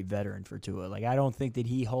a great veteran for Tua. Like, I don't think that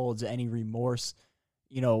he holds any remorse,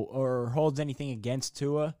 or holds anything against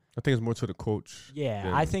Tua. I think it's more to the coach.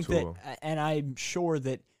 Yeah, I think Tua. And I'm sure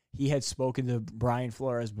that he had spoken to Brian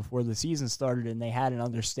Flores before the season started, and they had an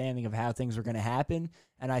understanding of how things were going to happen.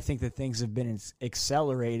 And I think that things have been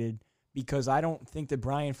accelerated because I don't think that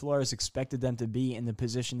Brian Flores expected them to be in the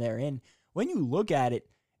position they're in. When you look at it,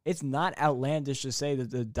 it's not outlandish to say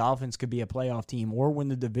that the Dolphins could be a playoff team or win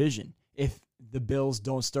the division if the Bills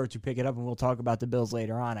don't start to pick it up, and we'll talk about the Bills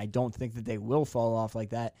later on. I don't think that they will fall off like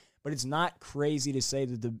that, but it's not crazy to say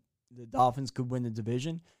that the Dolphins could win the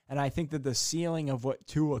division, and I think that the ceiling of what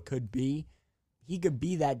Tua could be, he could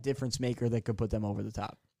be that difference maker that could put them over the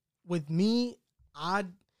top. With me, I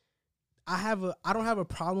don't have a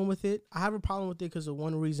problem with it. I have a problem with it because of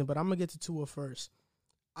one reason, but I'm going to get to Tua first.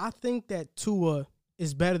 I think that Tua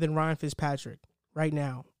is better than Ryan Fitzpatrick right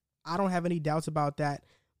now. I don't have any doubts about that.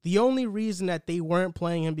 The only reason that they weren't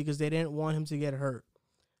playing him because they didn't want him to get hurt.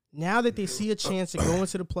 Now that they see a chance to go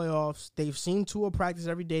into the playoffs, they've seen Tua practice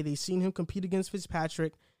every day. They've seen him compete against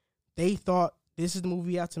Fitzpatrick. They thought this is the move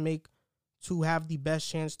we have to make to have the best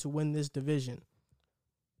chance to win this division.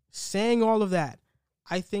 Saying all of that,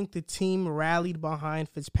 I think the team rallied behind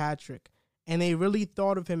Fitzpatrick, and they really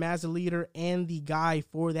thought of him as a leader and the guy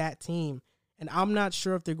for that team. And I'm not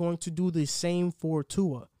sure if they're going to do the same for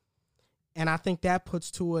Tua. And I think that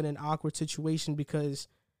puts Tua in an awkward situation because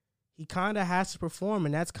he kind of has to perform,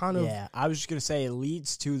 and that's kind of... Yeah, I was just going to say it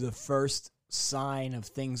leads to the first sign of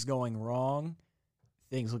things going wrong.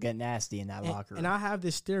 Things will get nasty in that locker room. And I have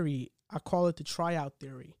this theory. I call it the tryout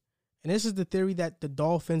theory. And this is the theory that the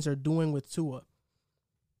Dolphins are doing with Tua.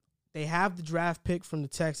 They have the draft pick from the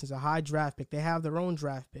Texans, a high draft pick. They have their own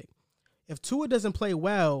draft pick. If Tua doesn't play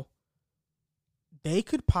well, they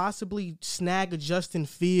could possibly snag a Justin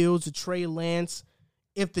Fields, a Trey Lance.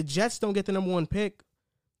 If the Jets don't get the number 1 pick,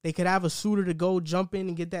 they could have a suitor to go jump in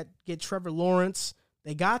and get Trevor Lawrence.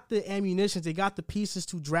 They got the ammunitions. They got the pieces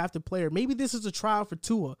to draft a player. Maybe this is a trial for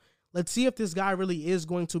Tua. Let's see if this guy really is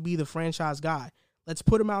going to be the franchise guy. Let's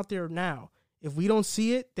put him out there now. If we don't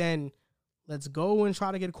see it, then let's go and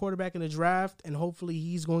try to get a quarterback in the draft, and hopefully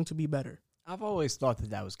he's going to be better. I've always thought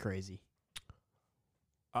that was crazy.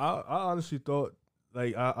 I honestly thought,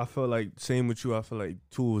 like, I felt like, same with you, I felt like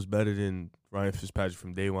Tua was better than Ryan Fitzpatrick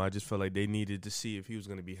from day one. I just felt like they needed to see if he was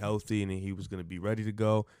going to be healthy and he was going to be ready to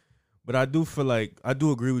go. But I do feel like, I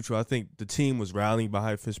do agree with you. I think the team was rallying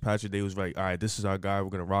behind Fitzpatrick. They was like, all right, this is our guy. We're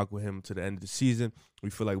going to rock with him to the end of the season. We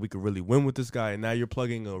feel like we could really win with this guy. And now you're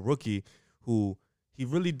plugging a rookie who he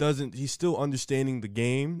really doesn't, he's still understanding the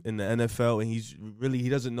game in the NFL, and he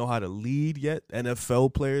doesn't know how to lead yet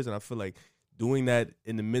NFL players. And I feel like doing that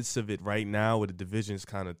in the midst of it right now where the division is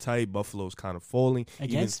kind of tight, Buffalo's kind of falling.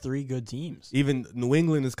 Against 3 good teams. Even New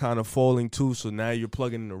England is kind of falling too, so now you're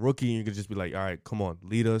plugging in a rookie and you can just be like, all right, come on,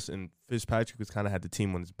 lead us. And Fitzpatrick has kind of had the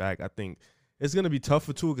team on his back. I think it's going to be tough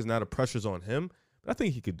for Tua because now the pressure's on him, but I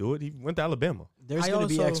think he could do it. He went to Alabama. There's going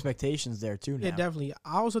to be expectations there too now. Yeah, definitely.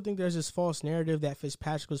 I also think there's this false narrative that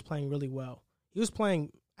Fitzpatrick was playing really well. He was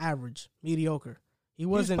playing average, mediocre. He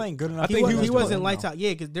wasn't playing good enough. He wasn't lights out.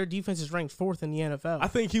 Yeah, because their defense is ranked 4th in the NFL. I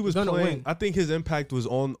think he was playing. I think his impact was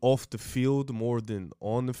off the field more than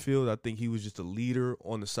on the field. I think he was just a leader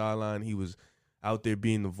on the sideline. He was out there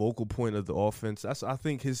being the vocal point of the offense. I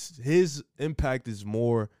think his impact is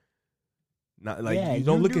more. Not like you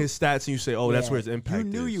don't look at his stats and you say, "Oh, that's where his impact is."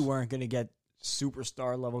 You knew you weren't going to get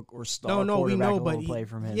superstar level or star No, we know, but play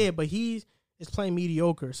from him. Yeah, but he is playing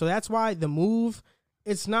mediocre. So that's why the move.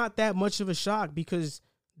 It's not that much of a shock because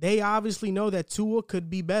they obviously know that Tua could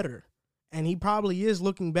be better. And he probably is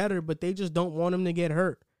looking better, but they just don't want him to get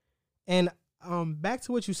hurt. And back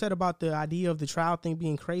to what you said about the idea of the trial thing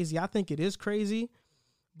being crazy. I think it is crazy.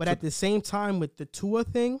 But at the same time, with the Tua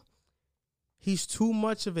thing, he's too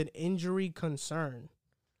much of an injury concern.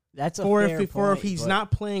 That's a fair point. For if he's not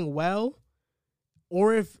playing well,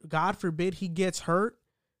 or if, God forbid, he gets hurt,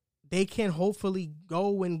 they can hopefully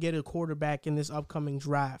go and get a quarterback in this upcoming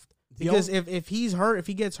draft. Because if he's hurt, if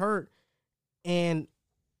he gets hurt, and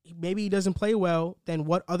maybe he doesn't play well, then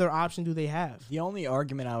what other option do they have? The only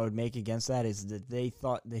argument I would make against that is that they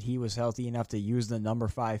thought that he was healthy enough to use the number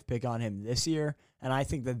 5 pick on him this year, and I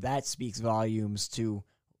think that speaks volumes to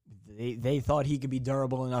they thought he could be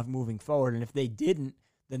durable enough moving forward, and if they didn't,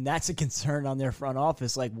 then that's a concern on their front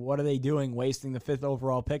office. Like, what are they doing wasting the 5th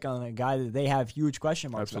overall pick on a guy that they have huge question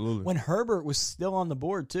marks Absolutely. on? When Herbert was still on the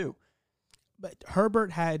board, too. But Herbert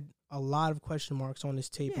had a lot of question marks on his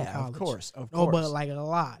tape in college. Of course. Oh, but like a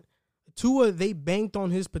lot. Tua, they banked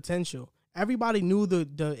on his potential. Everybody knew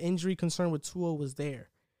the injury concern with Tua was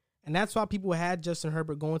there. And that's why people had Justin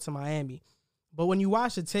Herbert going to Miami. But when you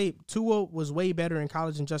watch the tape, Tua was way better in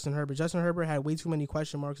college than Justin Herbert. Justin Herbert had way too many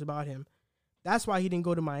question marks about him. That's why he didn't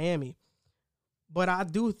go to Miami. But I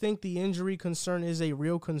do think the injury concern is a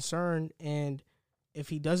real concern. And if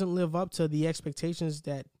he doesn't live up to the expectations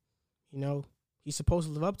that, he's supposed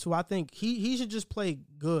to live up to, I think he should just play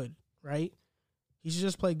good, right? He should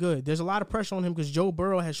just play good. There's a lot of pressure on him because Joe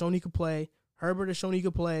Burrow has shown he could play. Herbert has shown he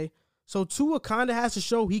could play. So Tua kind of has to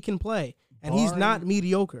show he can play. And he's not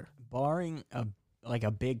mediocre. Barring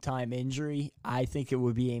a big-time injury, I think it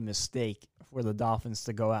would be a mistake for the Dolphins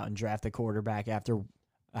to go out and draft a quarterback after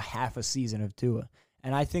a half a season of Tua.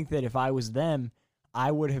 And I think that if I was them,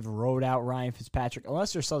 I would have rode out Ryan Fitzpatrick.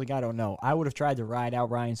 Unless there's something I don't know, I would have tried to ride out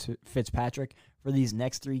Ryan Fitzpatrick for these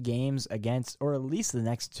next 3 games against, or at least the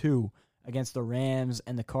next 2, against the Rams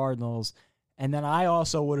and the Cardinals. And then I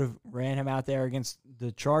also would have ran him out there against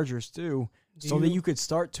the Chargers too, that you could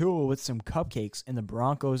start Tua with some cupcakes in the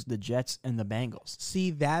Broncos, the Jets, and the Bengals.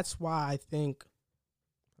 See, that's why I think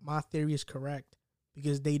my theory is correct,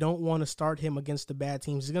 because they don't want to start him against the bad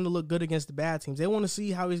teams. He's going to look good against the bad teams. They want to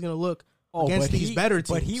see how he's going to look against these better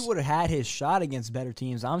teams. But he would have had his shot against better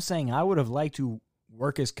teams. I'm saying I would have liked to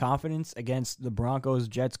work his confidence against the Broncos,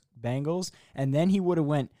 Jets, Bengals, and then he would have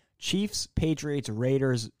went Chiefs, Patriots,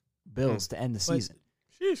 Raiders, Bills to end the season.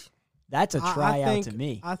 Sheesh. That's a tryout to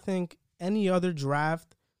me. I think any other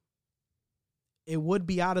draft, it would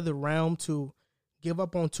be out of the realm to give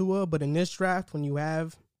up on Tua, but in this draft, when you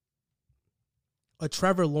have a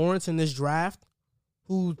Trevor Lawrence in this draft,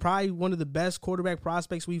 who's probably one of the best quarterback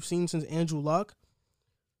prospects we've seen since Andrew Luck,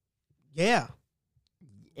 you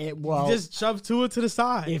just shove Tua to the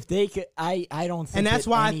side. If they could, I don't think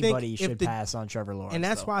anybody should pass on Trevor Lawrence. And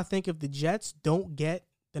that's why I think if the Jets don't get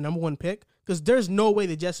the number one pick, because there's no way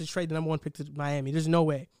the Jets should trade the number one pick to Miami. There's no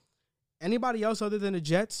way. Anybody else other than the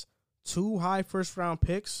Jets, 2 high first-round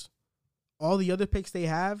picks, all the other picks they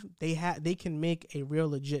can make a real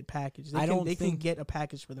legit package. They can get a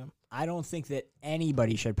package for them. I don't think that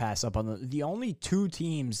anybody should pass up on them. The only 2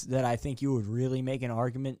 teams that I think you would really make an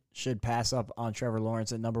argument should pass up on Trevor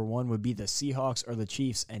Lawrence at number 1 would be the Seahawks or the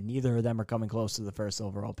Chiefs, and neither of them are coming close to the first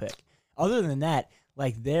overall pick. Other than that,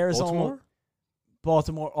 like there's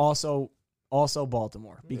Baltimore also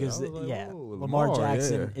Baltimore because Lamar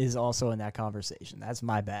Jackson is also in that conversation. That's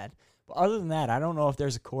my bad. But other than that, I don't know if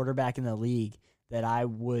there's a quarterback in the league that I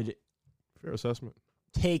would fair assessment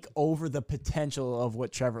take over the potential of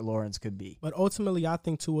what Trevor Lawrence could be. But ultimately, I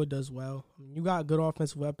think Tua does well. You got good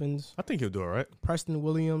offensive weapons. I think he'll do all right. Preston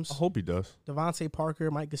Williams. I hope he does. Devontae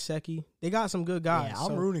Parker, Mike Gesicki. They got some good guys. Yeah,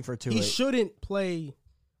 I'm rooting for Tua. He shouldn't play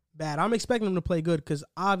bad. I'm expecting him to play good because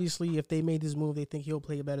obviously if they made this move, they think he'll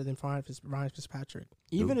play better than Ryan Fitzpatrick.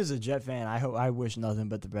 Even as a Jet fan, I wish nothing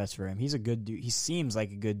but the best for him. He's a good dude. He seems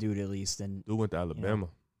like a good dude at least. And dude went to Alabama.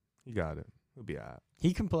 He got it. He'll be all right.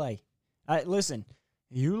 He can play. Listen,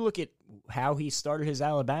 you look at how he started his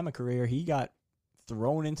Alabama career. He got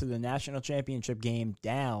thrown into the national championship game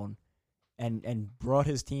down and brought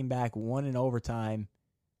his team back, won in overtime.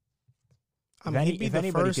 If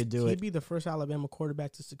anybody could do it, he'd be the first Alabama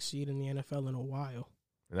quarterback to succeed in the NFL in a while.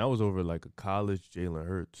 And that was over like a college Jalen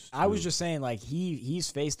Hurts. I was just saying, like,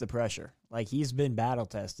 he's faced the pressure. Like, he's been battle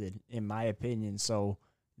tested, in my opinion. So,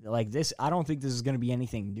 like, this, I don't think this is going to be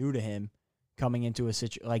anything new to him coming into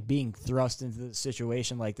being thrust into a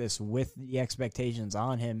situation like this with the expectations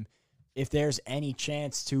on him. If there's any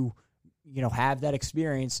chance to, have that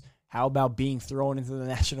experience, how about being thrown into the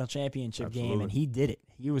national championship game? And he did it.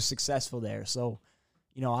 He was successful there. So,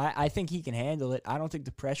 I think he can handle it. I don't think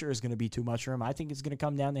the pressure is going to be too much for him. I think it's going to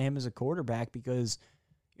come down to him as a quarterback because,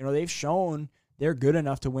 they've shown they're good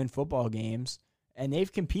enough to win football games, and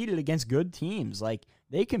they've competed against good teams. Like,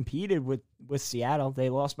 they competed with Seattle. They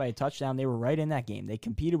lost by a touchdown. They were right in that game. They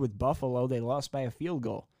competed with Buffalo. They lost by a field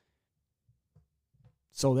goal.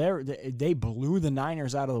 So they blew the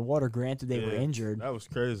Niners out of the water. Granted, they were injured. That was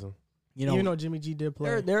crazy. Even though Jimmy G did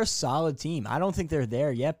play. They're a solid team. I don't think they're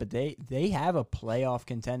there yet, but they have a playoff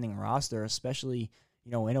contending roster, especially,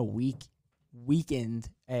 in a weakened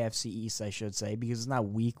AFC East, I should say, because it's not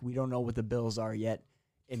weak. We don't know what the Bills are yet,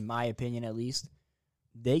 in my opinion at least.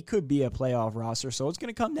 They could be a playoff roster, so it's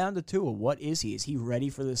going to come down to Tua. What is he? Is he ready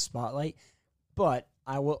for this spotlight? But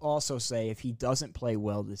I will also say if he doesn't play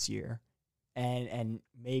well this year, and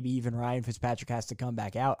maybe even Ryan Fitzpatrick has to come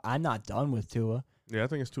back out, I'm not done with Tua. Yeah, I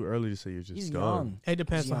think it's too early to say you're just He's done. young. It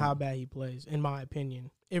depends on how bad he plays, in my opinion.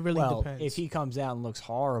 It really depends. If he comes out and looks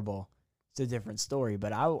horrible, it's a different story.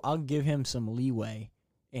 But I'll give him some leeway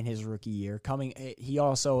in his rookie year. He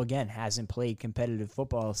also, again, hasn't played competitive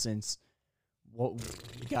football since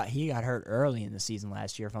he got hurt early in the season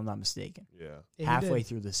last year, if I'm not mistaken. Yeah. Halfway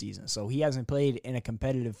through the season. So he hasn't played in a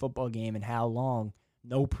competitive football game in how long?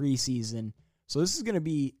 No preseason. So this is going to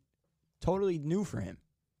be totally new for him.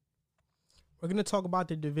 We're going to talk about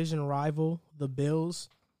the division rival, the Bills.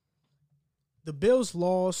 The Bills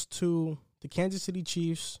lost to the Kansas City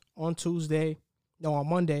Chiefs on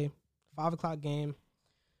Monday, 5 o'clock game.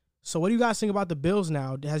 So what do you guys think about the Bills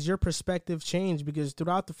now? Has your perspective changed? Because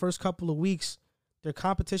throughout the first couple of weeks, their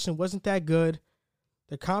competition wasn't that good.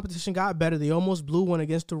 Their competition got better. They almost blew one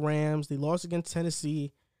against the Rams. They lost against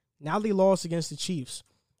Tennessee. Now they lost against the Chiefs.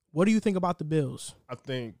 What do you think about the Bills? I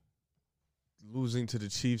think losing to the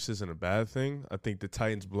Chiefs isn't a bad thing. I think the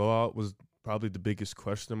Titans blowout was probably the biggest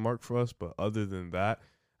question mark for us. But other than that,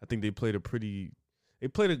 I think I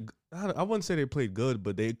wouldn't say they played good,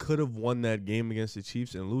 but they could have won that game against the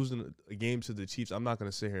Chiefs. And losing a game to the Chiefs, I'm not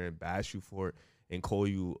going to sit here and bash you for it and call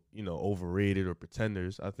you, overrated or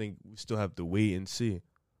pretenders. I think we still have to wait and see.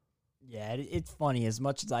 Yeah, it's funny. As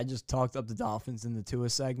much as I just talked up the Dolphins in the Tua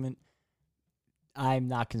segment, I'm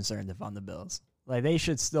not concerned if I'm the Bills. Like, they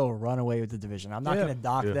should still run away with the division. I'm not going to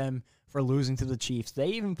dock them for losing to the Chiefs. They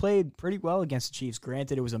even played pretty well against the Chiefs.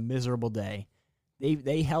 Granted, it was a miserable day.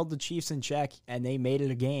 They held the Chiefs in check, and they made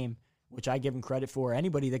it a game, which I give them credit for.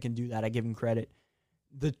 Anybody that can do that, I give them credit.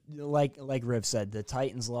 Like Riv said, the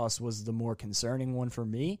Titans loss was the more concerning one for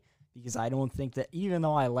me, because I don't think that, even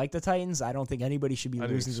though I like the Titans, I don't think anybody should be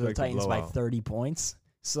losing to the Titans by 30 points.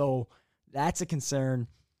 So that's a concern.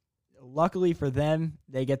 Luckily for them,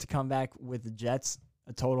 they get to come back with the Jets,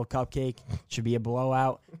 a total cupcake. Should be a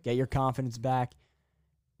blowout. Get your confidence back.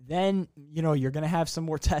 Then, you're going to have some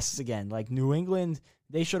more tests again. Like New England,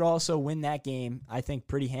 they should also win that game, I think,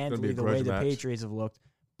 pretty handily the way the Patriots have looked.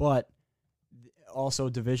 But also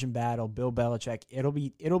division battle, Bill Belichick, it'll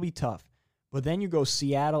be tough. But then you go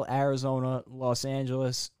Seattle, Arizona, Los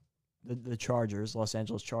Angeles, the Chargers, Los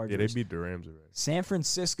Angeles Chargers. Yeah, they beat the Rams already. San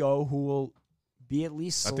Francisco, who will be at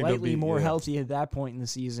least slightly more healthy at that point in the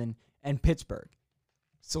season, and Pittsburgh.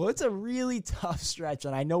 So it's a really tough stretch,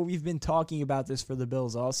 and I know we've been talking about this for the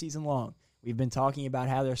Bills all season long. We've been talking about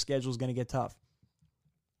how their schedule is going to get tough.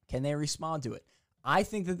 Can they respond to it? I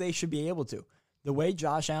think that they should be able to. The way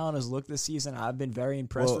Josh Allen has looked this season, I've been very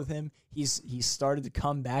impressed with him. He's started to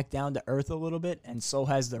come back down to earth a little bit, and so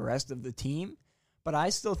has the rest of the team. But I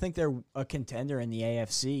still think they're a contender in the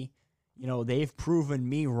AFC. They've proven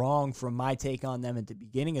me wrong from my take on them at the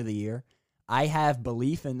beginning of the year. I have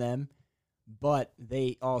belief in them, but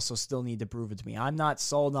they also still need to prove it to me. I'm not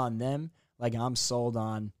sold on them like I'm sold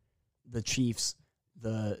on the Chiefs,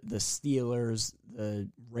 the Steelers, the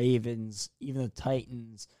Ravens, even the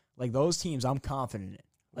Titans. Like, those teams, I'm confident in.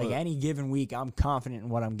 Like, any given week, I'm confident in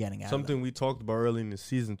what I'm getting out of them. Something we talked about early in the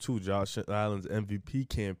season, too, Josh Allen's MVP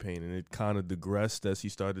campaign, and it kind of digressed as he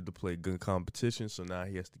started to play good competition, so now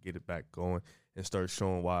he has to get it back going and start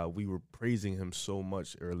showing why we were praising him so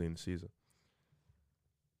much early in the season.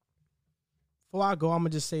 Before I go, I'm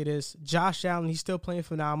going to just say this. Josh Allen, he's still playing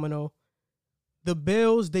phenomenal. The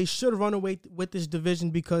Bills, they should run away with this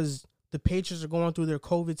division because the Patriots are going through their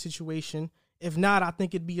COVID situation. If not, I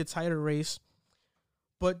think it'd be a tighter race.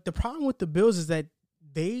 But the problem with the Bills is that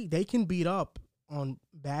they can beat up on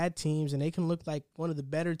bad teams and they can look like one of the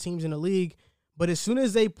better teams in the league. But as soon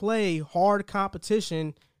as they play hard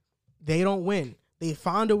competition, they don't win. They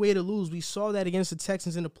find a way to lose. We saw that against the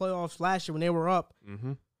Texans in the playoffs last year when they were up.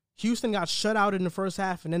 Mm-hmm. Houston got shut out in the first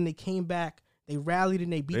half, and then they came back. They rallied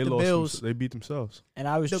and they beat the Bills. They beat themselves. And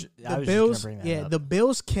I was the just going Bills. to bring that Yeah, up. the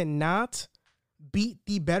Bills cannot beat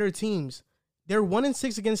the better teams. They're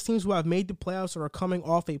 1-6 against teams who have made the playoffs or are coming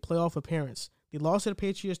off a playoff appearance. They lost to the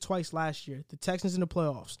Patriots twice last year. The Texans in the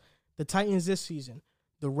playoffs. The Titans this season.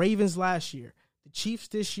 The Ravens last year. The Chiefs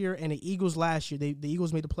this year and the Eagles last year. The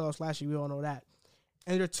Eagles made the playoffs last year. We all know that.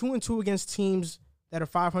 And they're 2-2 against teams that are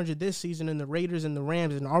 500 this season, and the Raiders and the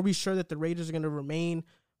Rams. And are we sure that the Raiders are going to remain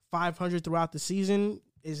 500 throughout the season?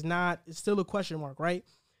 It's still a question mark, right?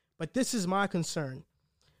 But this is my concern.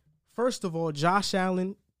 First of all, Josh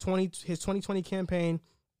Allen, his 2020 campaign,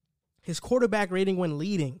 his quarterback rating when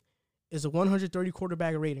leading is a 130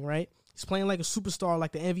 quarterback rating, right? He's playing like a superstar,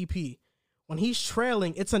 like the MVP. When he's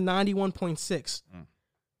trailing, it's a 91.6.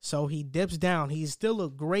 So he dips down. He's still a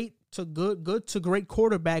good to great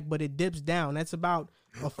quarterback, but it dips down. That's about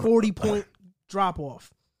a 40-point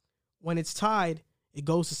drop-off. When it's tied, it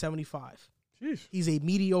goes to 75. Jeez. He's a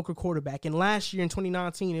mediocre quarterback. And last year in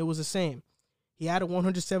 2019, it was the same. He had a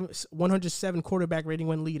 107 quarterback rating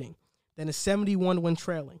when leading, then a 71 when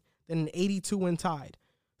trailing, then an 82 when tied.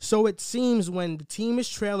 So it seems when the team is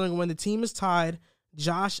trailing, when the team is tied,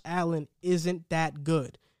 Josh Allen isn't that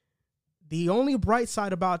good. The only bright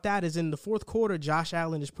side about that is in the fourth quarter, Josh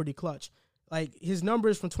Allen is pretty clutch. Like, his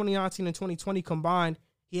numbers from 2019 and 2020 combined,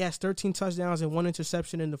 he has 13 touchdowns and 1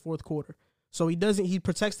 interception in the fourth quarter. So he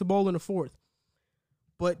protects the ball in the fourth.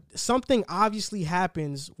 But something obviously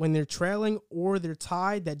happens when they're trailing or they're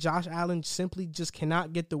tied that Josh Allen simply just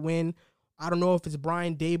cannot get the win. I don't know if it's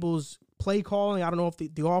Brian Dable's play calling. I don't know if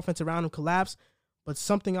the offense around him collapsed. But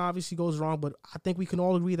something obviously goes wrong. But I think we can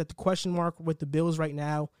all agree that the question mark with the Bills right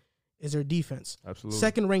now is their defense. Absolutely.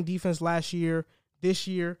 Second-ranked defense last year. This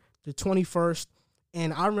year, the 21st.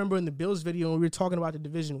 And I remember in the Bills video when we were talking about the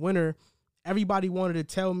division winner, everybody wanted to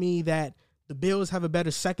tell me that the Bills have a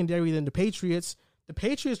better secondary than the Patriots. The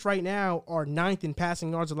Patriots right now are 9th in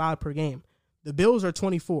passing yards allowed per game. The Bills are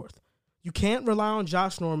 24th. You can't rely on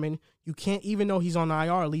Josh Norman. You can't, even though he's on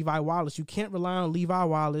IR, Levi Wallace. You can't rely on Levi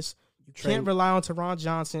Wallace. You can't rely on Teron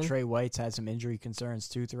Johnson. Trey White's had some injury concerns,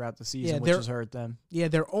 too, throughout the season, which has hurt them. Yeah,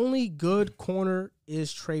 their only good corner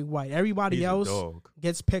is Trey White. Everybody else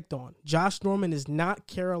gets picked on. Josh Norman is not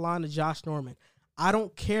Carolina Josh Norman. I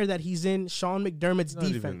don't care that he's in Sean McDermott's Not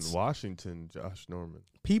defense. even Washington, Josh Norman.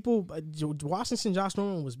 Washington, Josh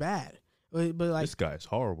Norman was bad. But like, This guy's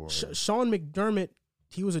horrible. Sean McDermott,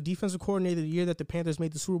 he was a defensive coordinator the year that the Panthers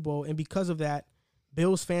made the Super Bowl, and because of that,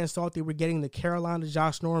 Bills fans thought they were getting the Carolina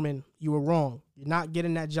Josh Norman. You were wrong. You're not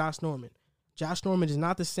getting that Josh Norman. Josh Norman is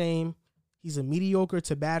not the same. He's a mediocre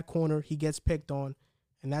to bad corner. He gets picked on,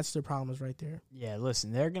 and that's their problems right there. Yeah,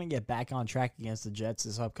 listen, they're gonna get back on track against the Jets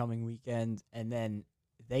this upcoming weekend, and then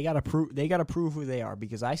they gotta prove who they are,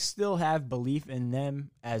 because I still have belief in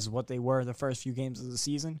them as what they were the first few games of the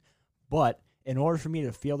season. But in order for me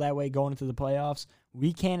to feel that way going into the playoffs,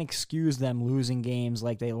 we can't excuse them losing games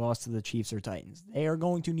like they lost to the Chiefs or Titans. They are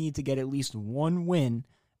going to need to get at least one win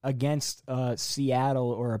against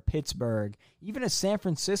Seattle or a Pittsburgh, even a San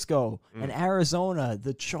Francisco, an Arizona,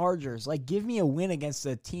 the Chargers. Like, give me a win against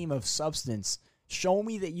a team of substance. Show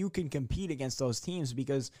me that you can compete against those teams,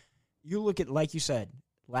 because you look at, like you said,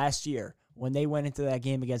 last year when they went into that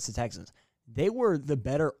game against the Texans, they were the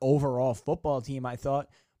better overall football team, I thought,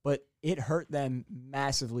 but it hurt them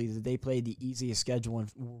massively that they played the easiest schedule, and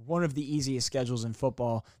one of the easiest schedules in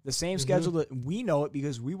football. The same schedule that we know it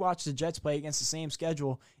because we watched the Jets play against the same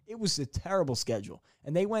schedule. It was a terrible schedule.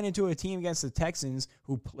 And they went into a team against the Texans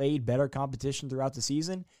who played better competition throughout the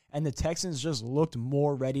season, and the Texans just looked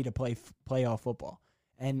more ready to play playoff football.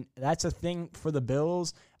 And that's a thing for the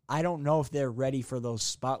Bills. I don't know if they're ready for those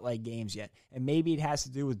spotlight games yet. And maybe it has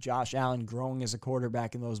to do with Josh Allen growing as a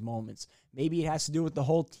quarterback in those moments. Maybe it has to do with the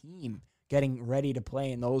whole team getting ready to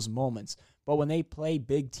play in those moments. But when they play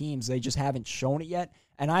big teams, they just haven't shown it yet.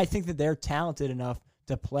 And I think that they're talented enough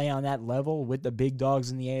to play on that level with the big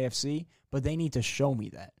dogs in the AFC, but they need to show me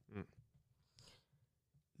that.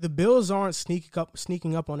 The Bills aren't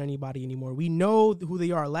sneaking up on anybody anymore. We know who they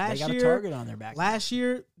are. They got a target on their back. Last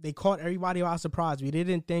year, they caught everybody by surprise. We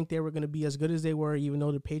didn't think they were going to be as good as they were, even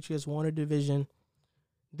though the Patriots won a division.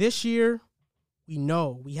 This year, we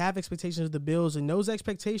know. We have expectations of the Bills, and those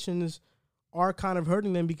expectations are kind of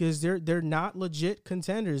hurting them because they're not legit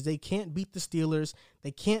contenders. They can't beat the Steelers. They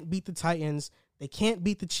can't beat the Titans. They can't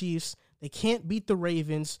beat the Chiefs. They can't beat the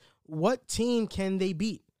Ravens. What team can they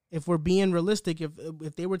beat? If we're being realistic,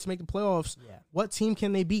 if they were to make the playoffs, what team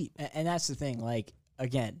can they beat? And that's the thing. Like,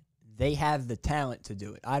 again, they have the talent to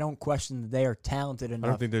do it. I don't question that they are talented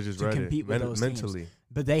enough to compete with those mentally. teams.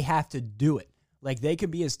 But they have to do it. Like, they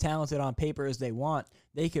could be as talented on paper as they want.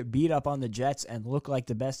 They could beat up on the Jets and look like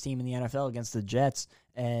the best team in the NFL against the Jets.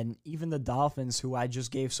 And even the Dolphins, who I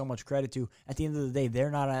just gave so much credit to, at the end of the day,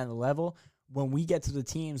 they're not on the level. When we get to the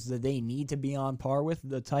teams that they need to be on par with,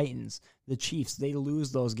 the Titans, the Chiefs, they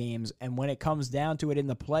lose those games. And when it comes down to it in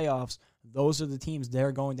the playoffs, those are the teams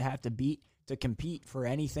they're going to have to beat to compete for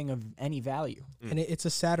anything of any value. And it's a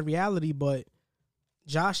sad reality, but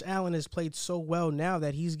Josh Allen has played so well now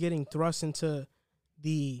that he's getting thrust into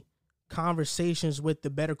the conversations with the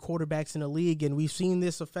better quarterbacks in the league. And we've seen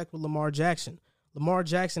this effect with Lamar Jackson. Lamar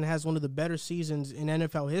Jackson has one of the better seasons in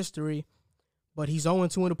NFL history, but he's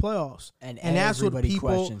 0-2 in the playoffs. And that's what people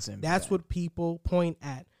questions him. That's what people point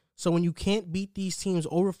at. So when you can't beat these teams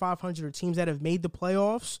over 500 or teams that have made the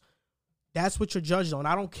playoffs, that's what you're judged on.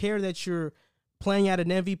 I don't care that you're playing at an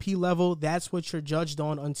MVP level. That's what you're judged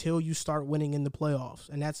on until you start winning in the playoffs.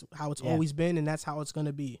 And that's how it's always been, and that's how it's going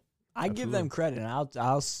to be. I give them credit, and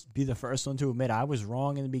I'll be the first one to admit I was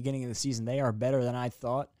wrong in the beginning of the season. They are better than I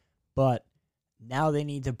thought, but now they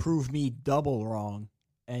need to prove me double wrong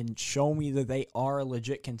and show me that they are a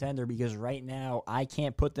legit contender, because right now I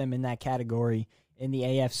can't put them in that category in the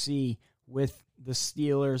AFC with the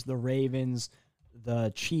Steelers, the Ravens,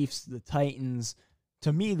 the Chiefs, the Titans.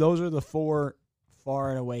 To me, those are the four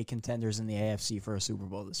far and away contenders in the AFC for a Super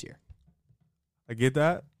Bowl this year. I get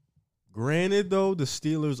that. Granted, though, the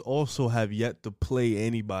Steelers also have yet to play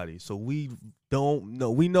anybody, so we don't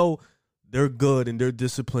know. We know they're good and they're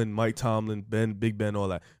disciplined, Mike Tomlin, Big Ben, all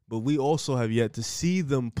that. But we also have yet to see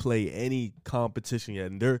them play any competition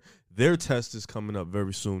yet. And their test is coming up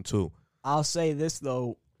very soon, too. I'll say this,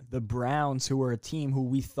 though. The Browns, who are a team who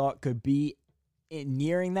we thought could be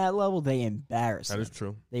nearing that level, they embarrassed them. That is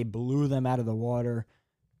true. They blew them out of the water.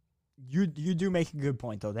 You do make a good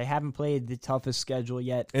point, though. They haven't played the toughest schedule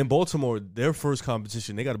yet. In Baltimore, their first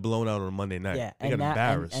competition, they got blown out on a Monday night. Yeah, they got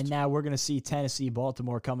embarrassed. And now we're going to see Tennessee,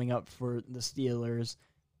 Baltimore coming up for the Steelers.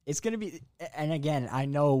 It's going to be, and again, I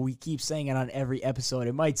know we keep saying it on every episode.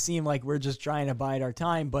 It might seem like we're just trying to bide our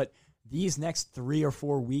time, but these next 3 or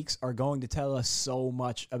 4 weeks are going to tell us so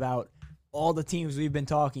much about all the teams we've been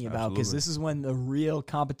talking about, because this is when the real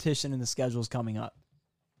competition in the schedule is coming up.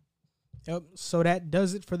 Yep. So that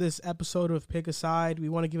does it for this episode of Pick a Side. We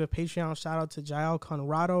want to give a Patreon shout out to Jael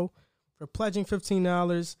Conrado for pledging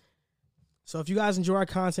 $15. So if you guys enjoy our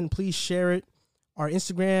content, please share it. Our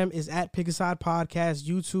Instagram is at Pick Aside Podcast.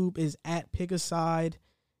 YouTube is at Pick Aside.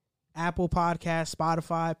 Apple Podcast,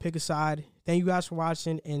 Spotify, Pick Aside. Thank you guys for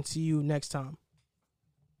watching, and see you next time.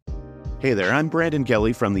 Hey there, I'm Brandon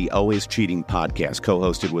Gelly from the Always Cheating podcast,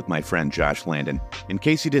 co-hosted with my friend Josh Landon. In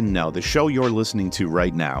case you didn't know, the show you're listening to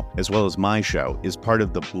right now, as well as my show, is part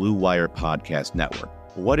of the Blue Wire Podcast Network.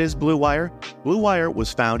 What is Blue Wire? Blue Wire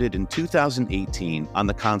was founded in 2018 on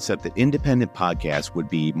the concept that independent podcasts would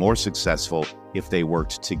be more successful if they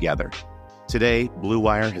worked together. Today, Blue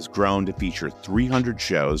Wire has grown to feature 300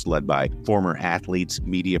 shows led by former athletes,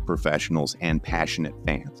 media professionals, and passionate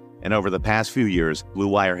fans. And over the past few years, Blue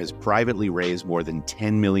Wire has privately raised more than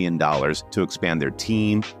 $10 million to expand their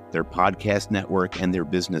team, their podcast network, and their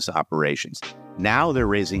business operations. Now they're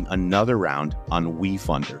raising another round on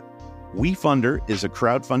WeFunder. WeFunder is a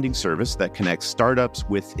crowdfunding service that connects startups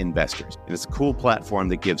with investors. And it's a cool platform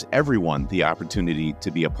that gives everyone the opportunity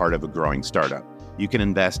to be a part of a growing startup. You can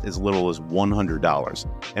invest as little as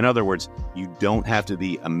 $100. In other words, you don't have to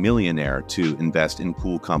be a millionaire to invest in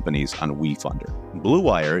cool companies on WeFunder. Blue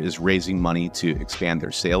Wire is raising money to expand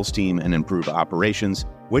their sales team and improve operations,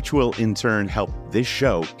 which will in turn help this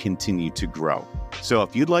show continue to grow. So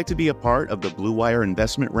if you'd like to be a part of the Blue Wire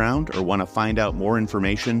investment round or want to find out more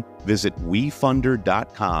information, visit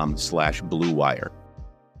wefunder.com/Blue Wire.